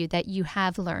out for you that you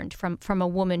have learned from a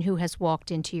woman who has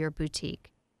walked into your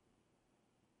boutique?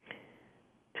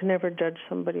 To never judge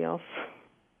somebody else.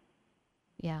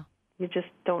 Yeah. You just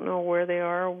don't know where they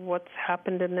are, what's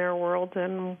happened in their world,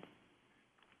 and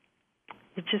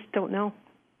you just don't know.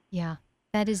 Yeah,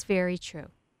 that is very true.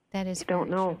 That is very true.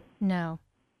 You don't know. No.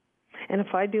 And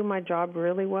if I do my job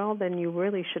really well, then you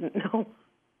really shouldn't know.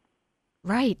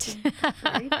 Right.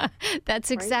 Right? That's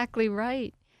exactly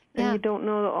right. And you don't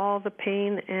know all the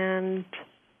pain and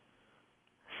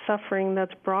suffering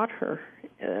that's brought her.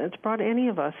 It's brought any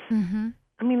of us.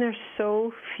 I mean, there's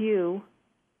so few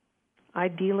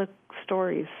idyllic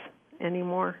stories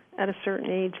anymore at a certain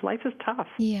age. Life is tough.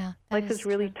 Yeah. Life is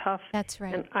really tough. That's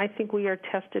right. And I think we are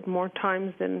tested more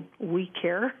times than we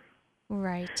care.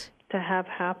 Right. to have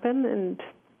happen,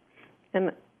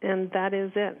 and that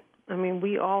is it. I mean,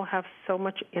 we all have so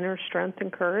much inner strength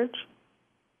and courage.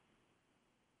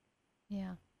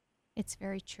 Yeah, it's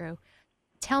very true.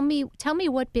 Tell me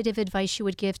what bit of advice you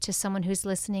would give to someone who's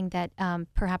listening that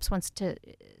perhaps wants to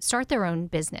start their own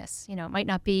business. You know, it might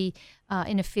not be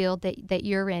in a field that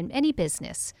you're in, any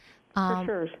business. For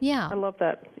sure. Yeah. I love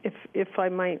that. If I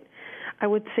might, I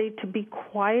would say to be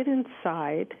quiet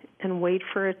inside and wait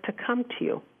for it to come to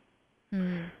you.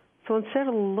 So instead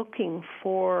of looking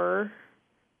for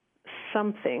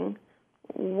something,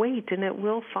 wait, and it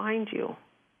will find you.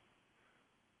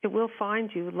 It will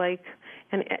find you.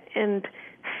 And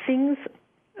things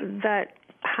that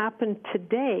happen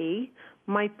today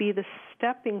might be the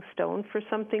stepping stone for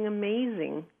something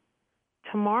amazing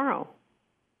tomorrow.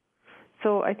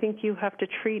 So I think you have to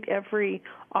treat every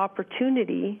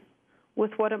opportunity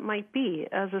with what it might be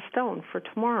as a stone for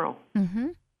tomorrow. Mm-hmm.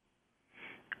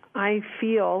 I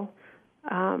feel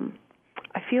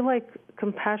like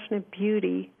Compassionate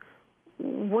Beauty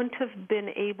wouldn't have been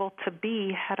able to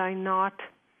be had I not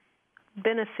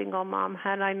been a single mom,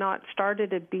 had I not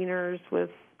started at Beaners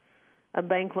with a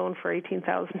bank loan for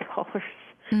 $18,000,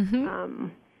 Mm-hmm.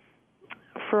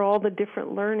 For all the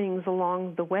different learnings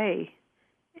along the way.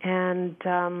 And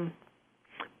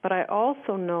but I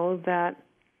also know that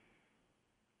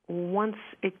once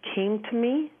it came to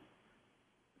me,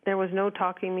 there was no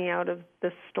talking me out of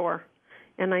this store.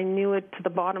 And I knew it to the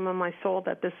bottom of my soul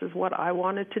that this is what I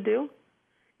wanted to do.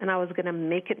 And I was going to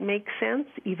make it make sense,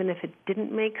 even if it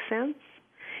didn't make sense.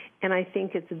 And I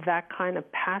think it's that kind of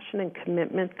passion and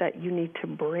commitment that you need to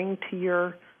bring to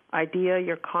your idea,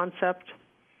 your concept,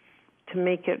 to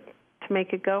make it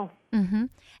go. Mm-hmm.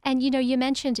 And, you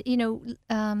mentioned,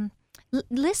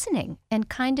 listening and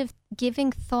kind of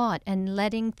giving thought and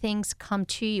letting things come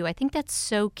to you. I think that's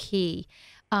so key.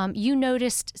 You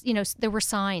noticed, there were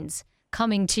signs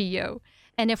coming to you.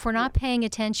 And if we're not paying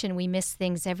attention, we miss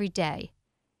things every day.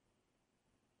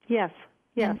 Yes.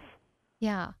 Yeah.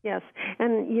 Yes.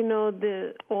 And,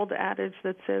 the old adage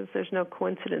that says there's no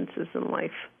coincidences in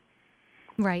life.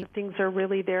 Right. Things are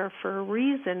really there for a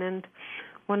reason. And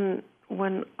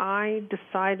when I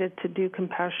decided to do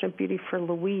Compassionate Beauty for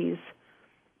Louise,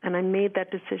 and I made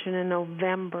that decision in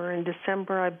November. In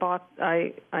December,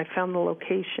 I found the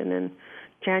location. In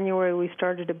January, we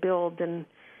started to build. And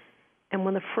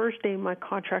when the first day my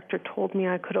contractor told me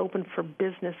I could open for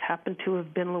business happened to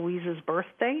have been Louise's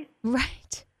birthday,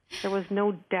 right, there was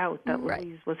no doubt that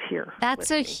Louise was here.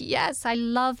 Yes, I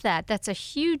love that. That's a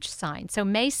huge sign. So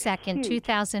May 2nd,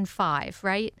 2005,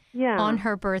 right? Yeah. On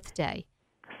her birthday.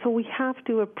 So we have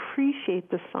to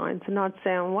appreciate the signs and not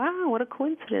say, wow, what a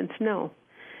coincidence. No.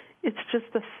 It's just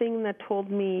the thing that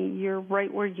told me you're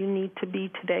right where you need to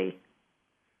be today.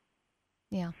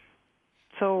 Yeah.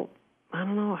 So, I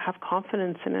don't know, have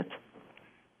confidence in it.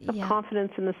 Have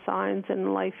confidence in the signs,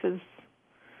 and life is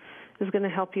going to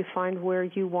help you find where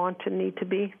you want and need to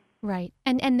be. Right.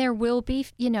 And there will be,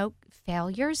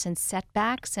 failures and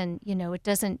setbacks, and,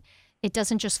 it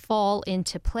doesn't just fall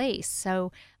into place.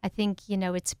 So I think,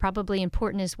 it's probably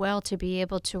important as well to be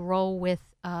able to roll with,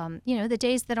 the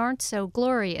days that aren't so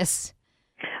glorious.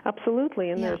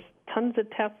 Absolutely. And there's tons of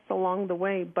tests along the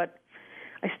way. But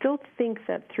I still think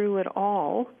that through it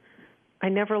all, I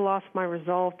never lost my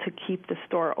resolve to keep the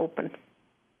store open.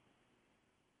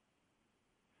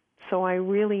 So I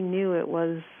really knew it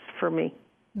was for me.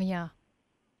 Yeah.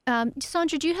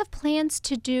 Saundra, do you have plans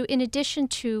to do, in addition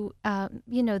to,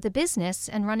 the business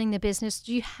and running the business,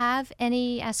 do you have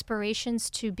any aspirations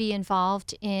to be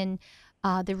involved in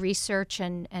the research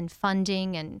and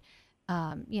funding and,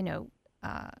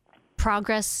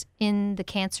 progress in the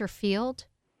cancer field?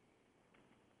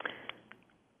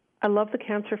 I love the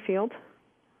cancer field.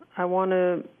 I want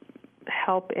to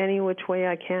help any which way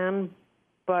I can,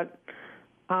 but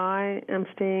I am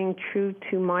staying true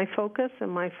to my focus,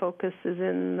 and my focus is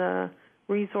in the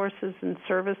resources and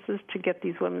services to get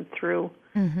these women through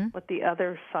what the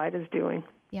other side is doing.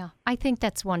 Yeah, I think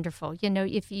that's wonderful.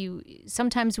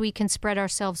 Sometimes we can spread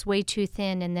ourselves way too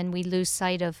thin, and then we lose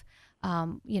sight of,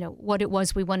 what it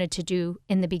was we wanted to do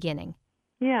in the beginning.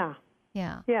 Yeah.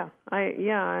 Yeah.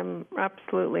 I'm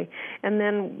absolutely. And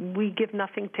then we give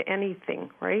nothing to anything,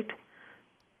 right?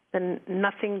 Then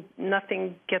nothing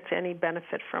gets any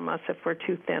benefit from us if we're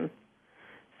too thin.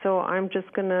 So I'm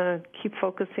just going to keep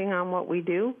focusing on what we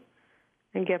do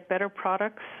and get better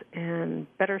products and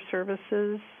better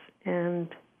services and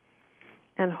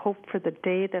hope for the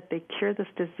day that they cure this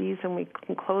disease and we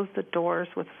can close the doors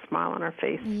with a smile on our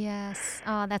face. Yes.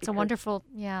 Oh, that's a wonderful.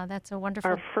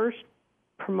 Our first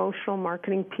promotional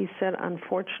marketing piece said,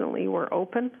 unfortunately, we're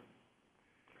open.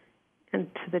 and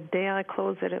to the day I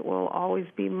close it, it will always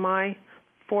be my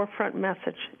forefront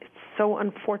message. It's so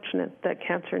unfortunate that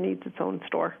cancer needs its own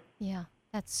store. Yeah,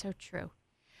 that's so true.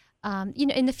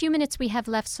 In the few minutes we have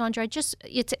left, Saundra,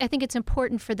 I think it's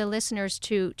important for the listeners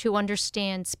to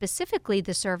understand specifically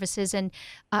the services. And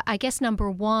I guess number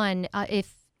one,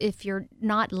 if you're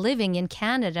not living in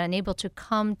Canada and able to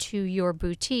come to your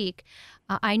boutique,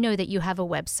 I know that you have a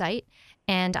website,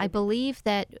 and I believe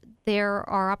that there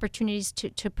are opportunities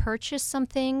to purchase some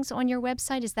things on your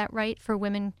website. Is that right, for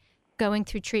women going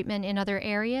through treatment in other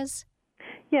areas?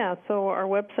 Yeah, so our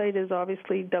website is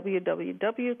obviously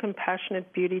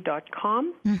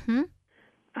www.compassionatebeauty.com. Mm-hmm.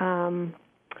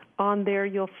 On there,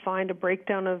 you'll find a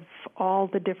breakdown of all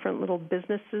the different little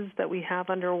businesses that we have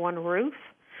under one roof.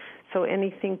 So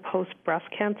anything post-breast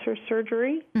cancer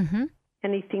surgery, mm-hmm.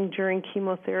 anything during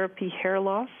chemotherapy, hair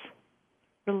loss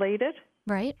related,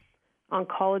 right?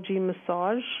 Oncology,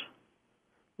 massage,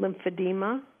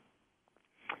 lymphedema,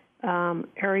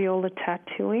 areola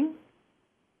tattooing,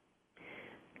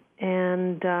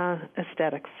 and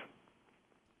aesthetics.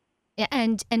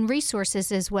 And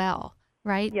resources as well,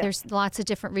 right? Yes. There's lots of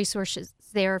different resources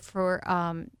there for,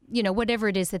 whatever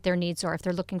it is that their needs are. If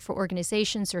they're looking for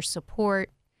organizations or support.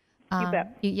 You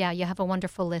bet. You have a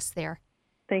wonderful list there.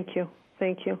 Thank you.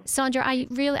 Thank you. Sandra,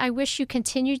 I wish you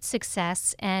continued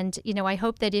success, and I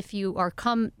hope that if you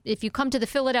come to the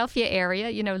Philadelphia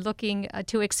area, looking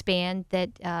to expand, that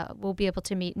we'll be able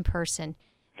to meet in person.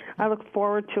 I look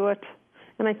forward to it,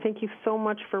 and I thank you so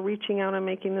much for reaching out and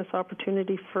making this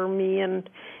opportunity for me and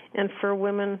for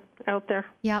women out there.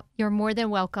 Yeah, you're more than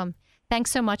welcome.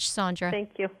 Thanks so much, Sandra.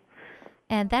 Thank you.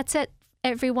 And that's it,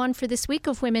 everyone, for this week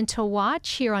of Women to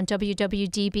Watch here on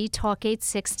WWDB Talk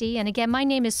 860. And again, my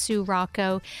name is Sue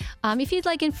Rocco. If you'd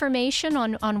like information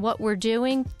on what we're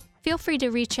doing, feel free to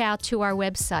reach out to our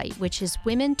website, which is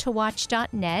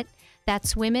womentowatch.net.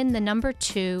 That's women, the number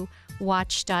 2,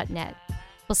 watch.net.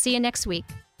 We'll see you next week.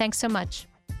 Thanks so much.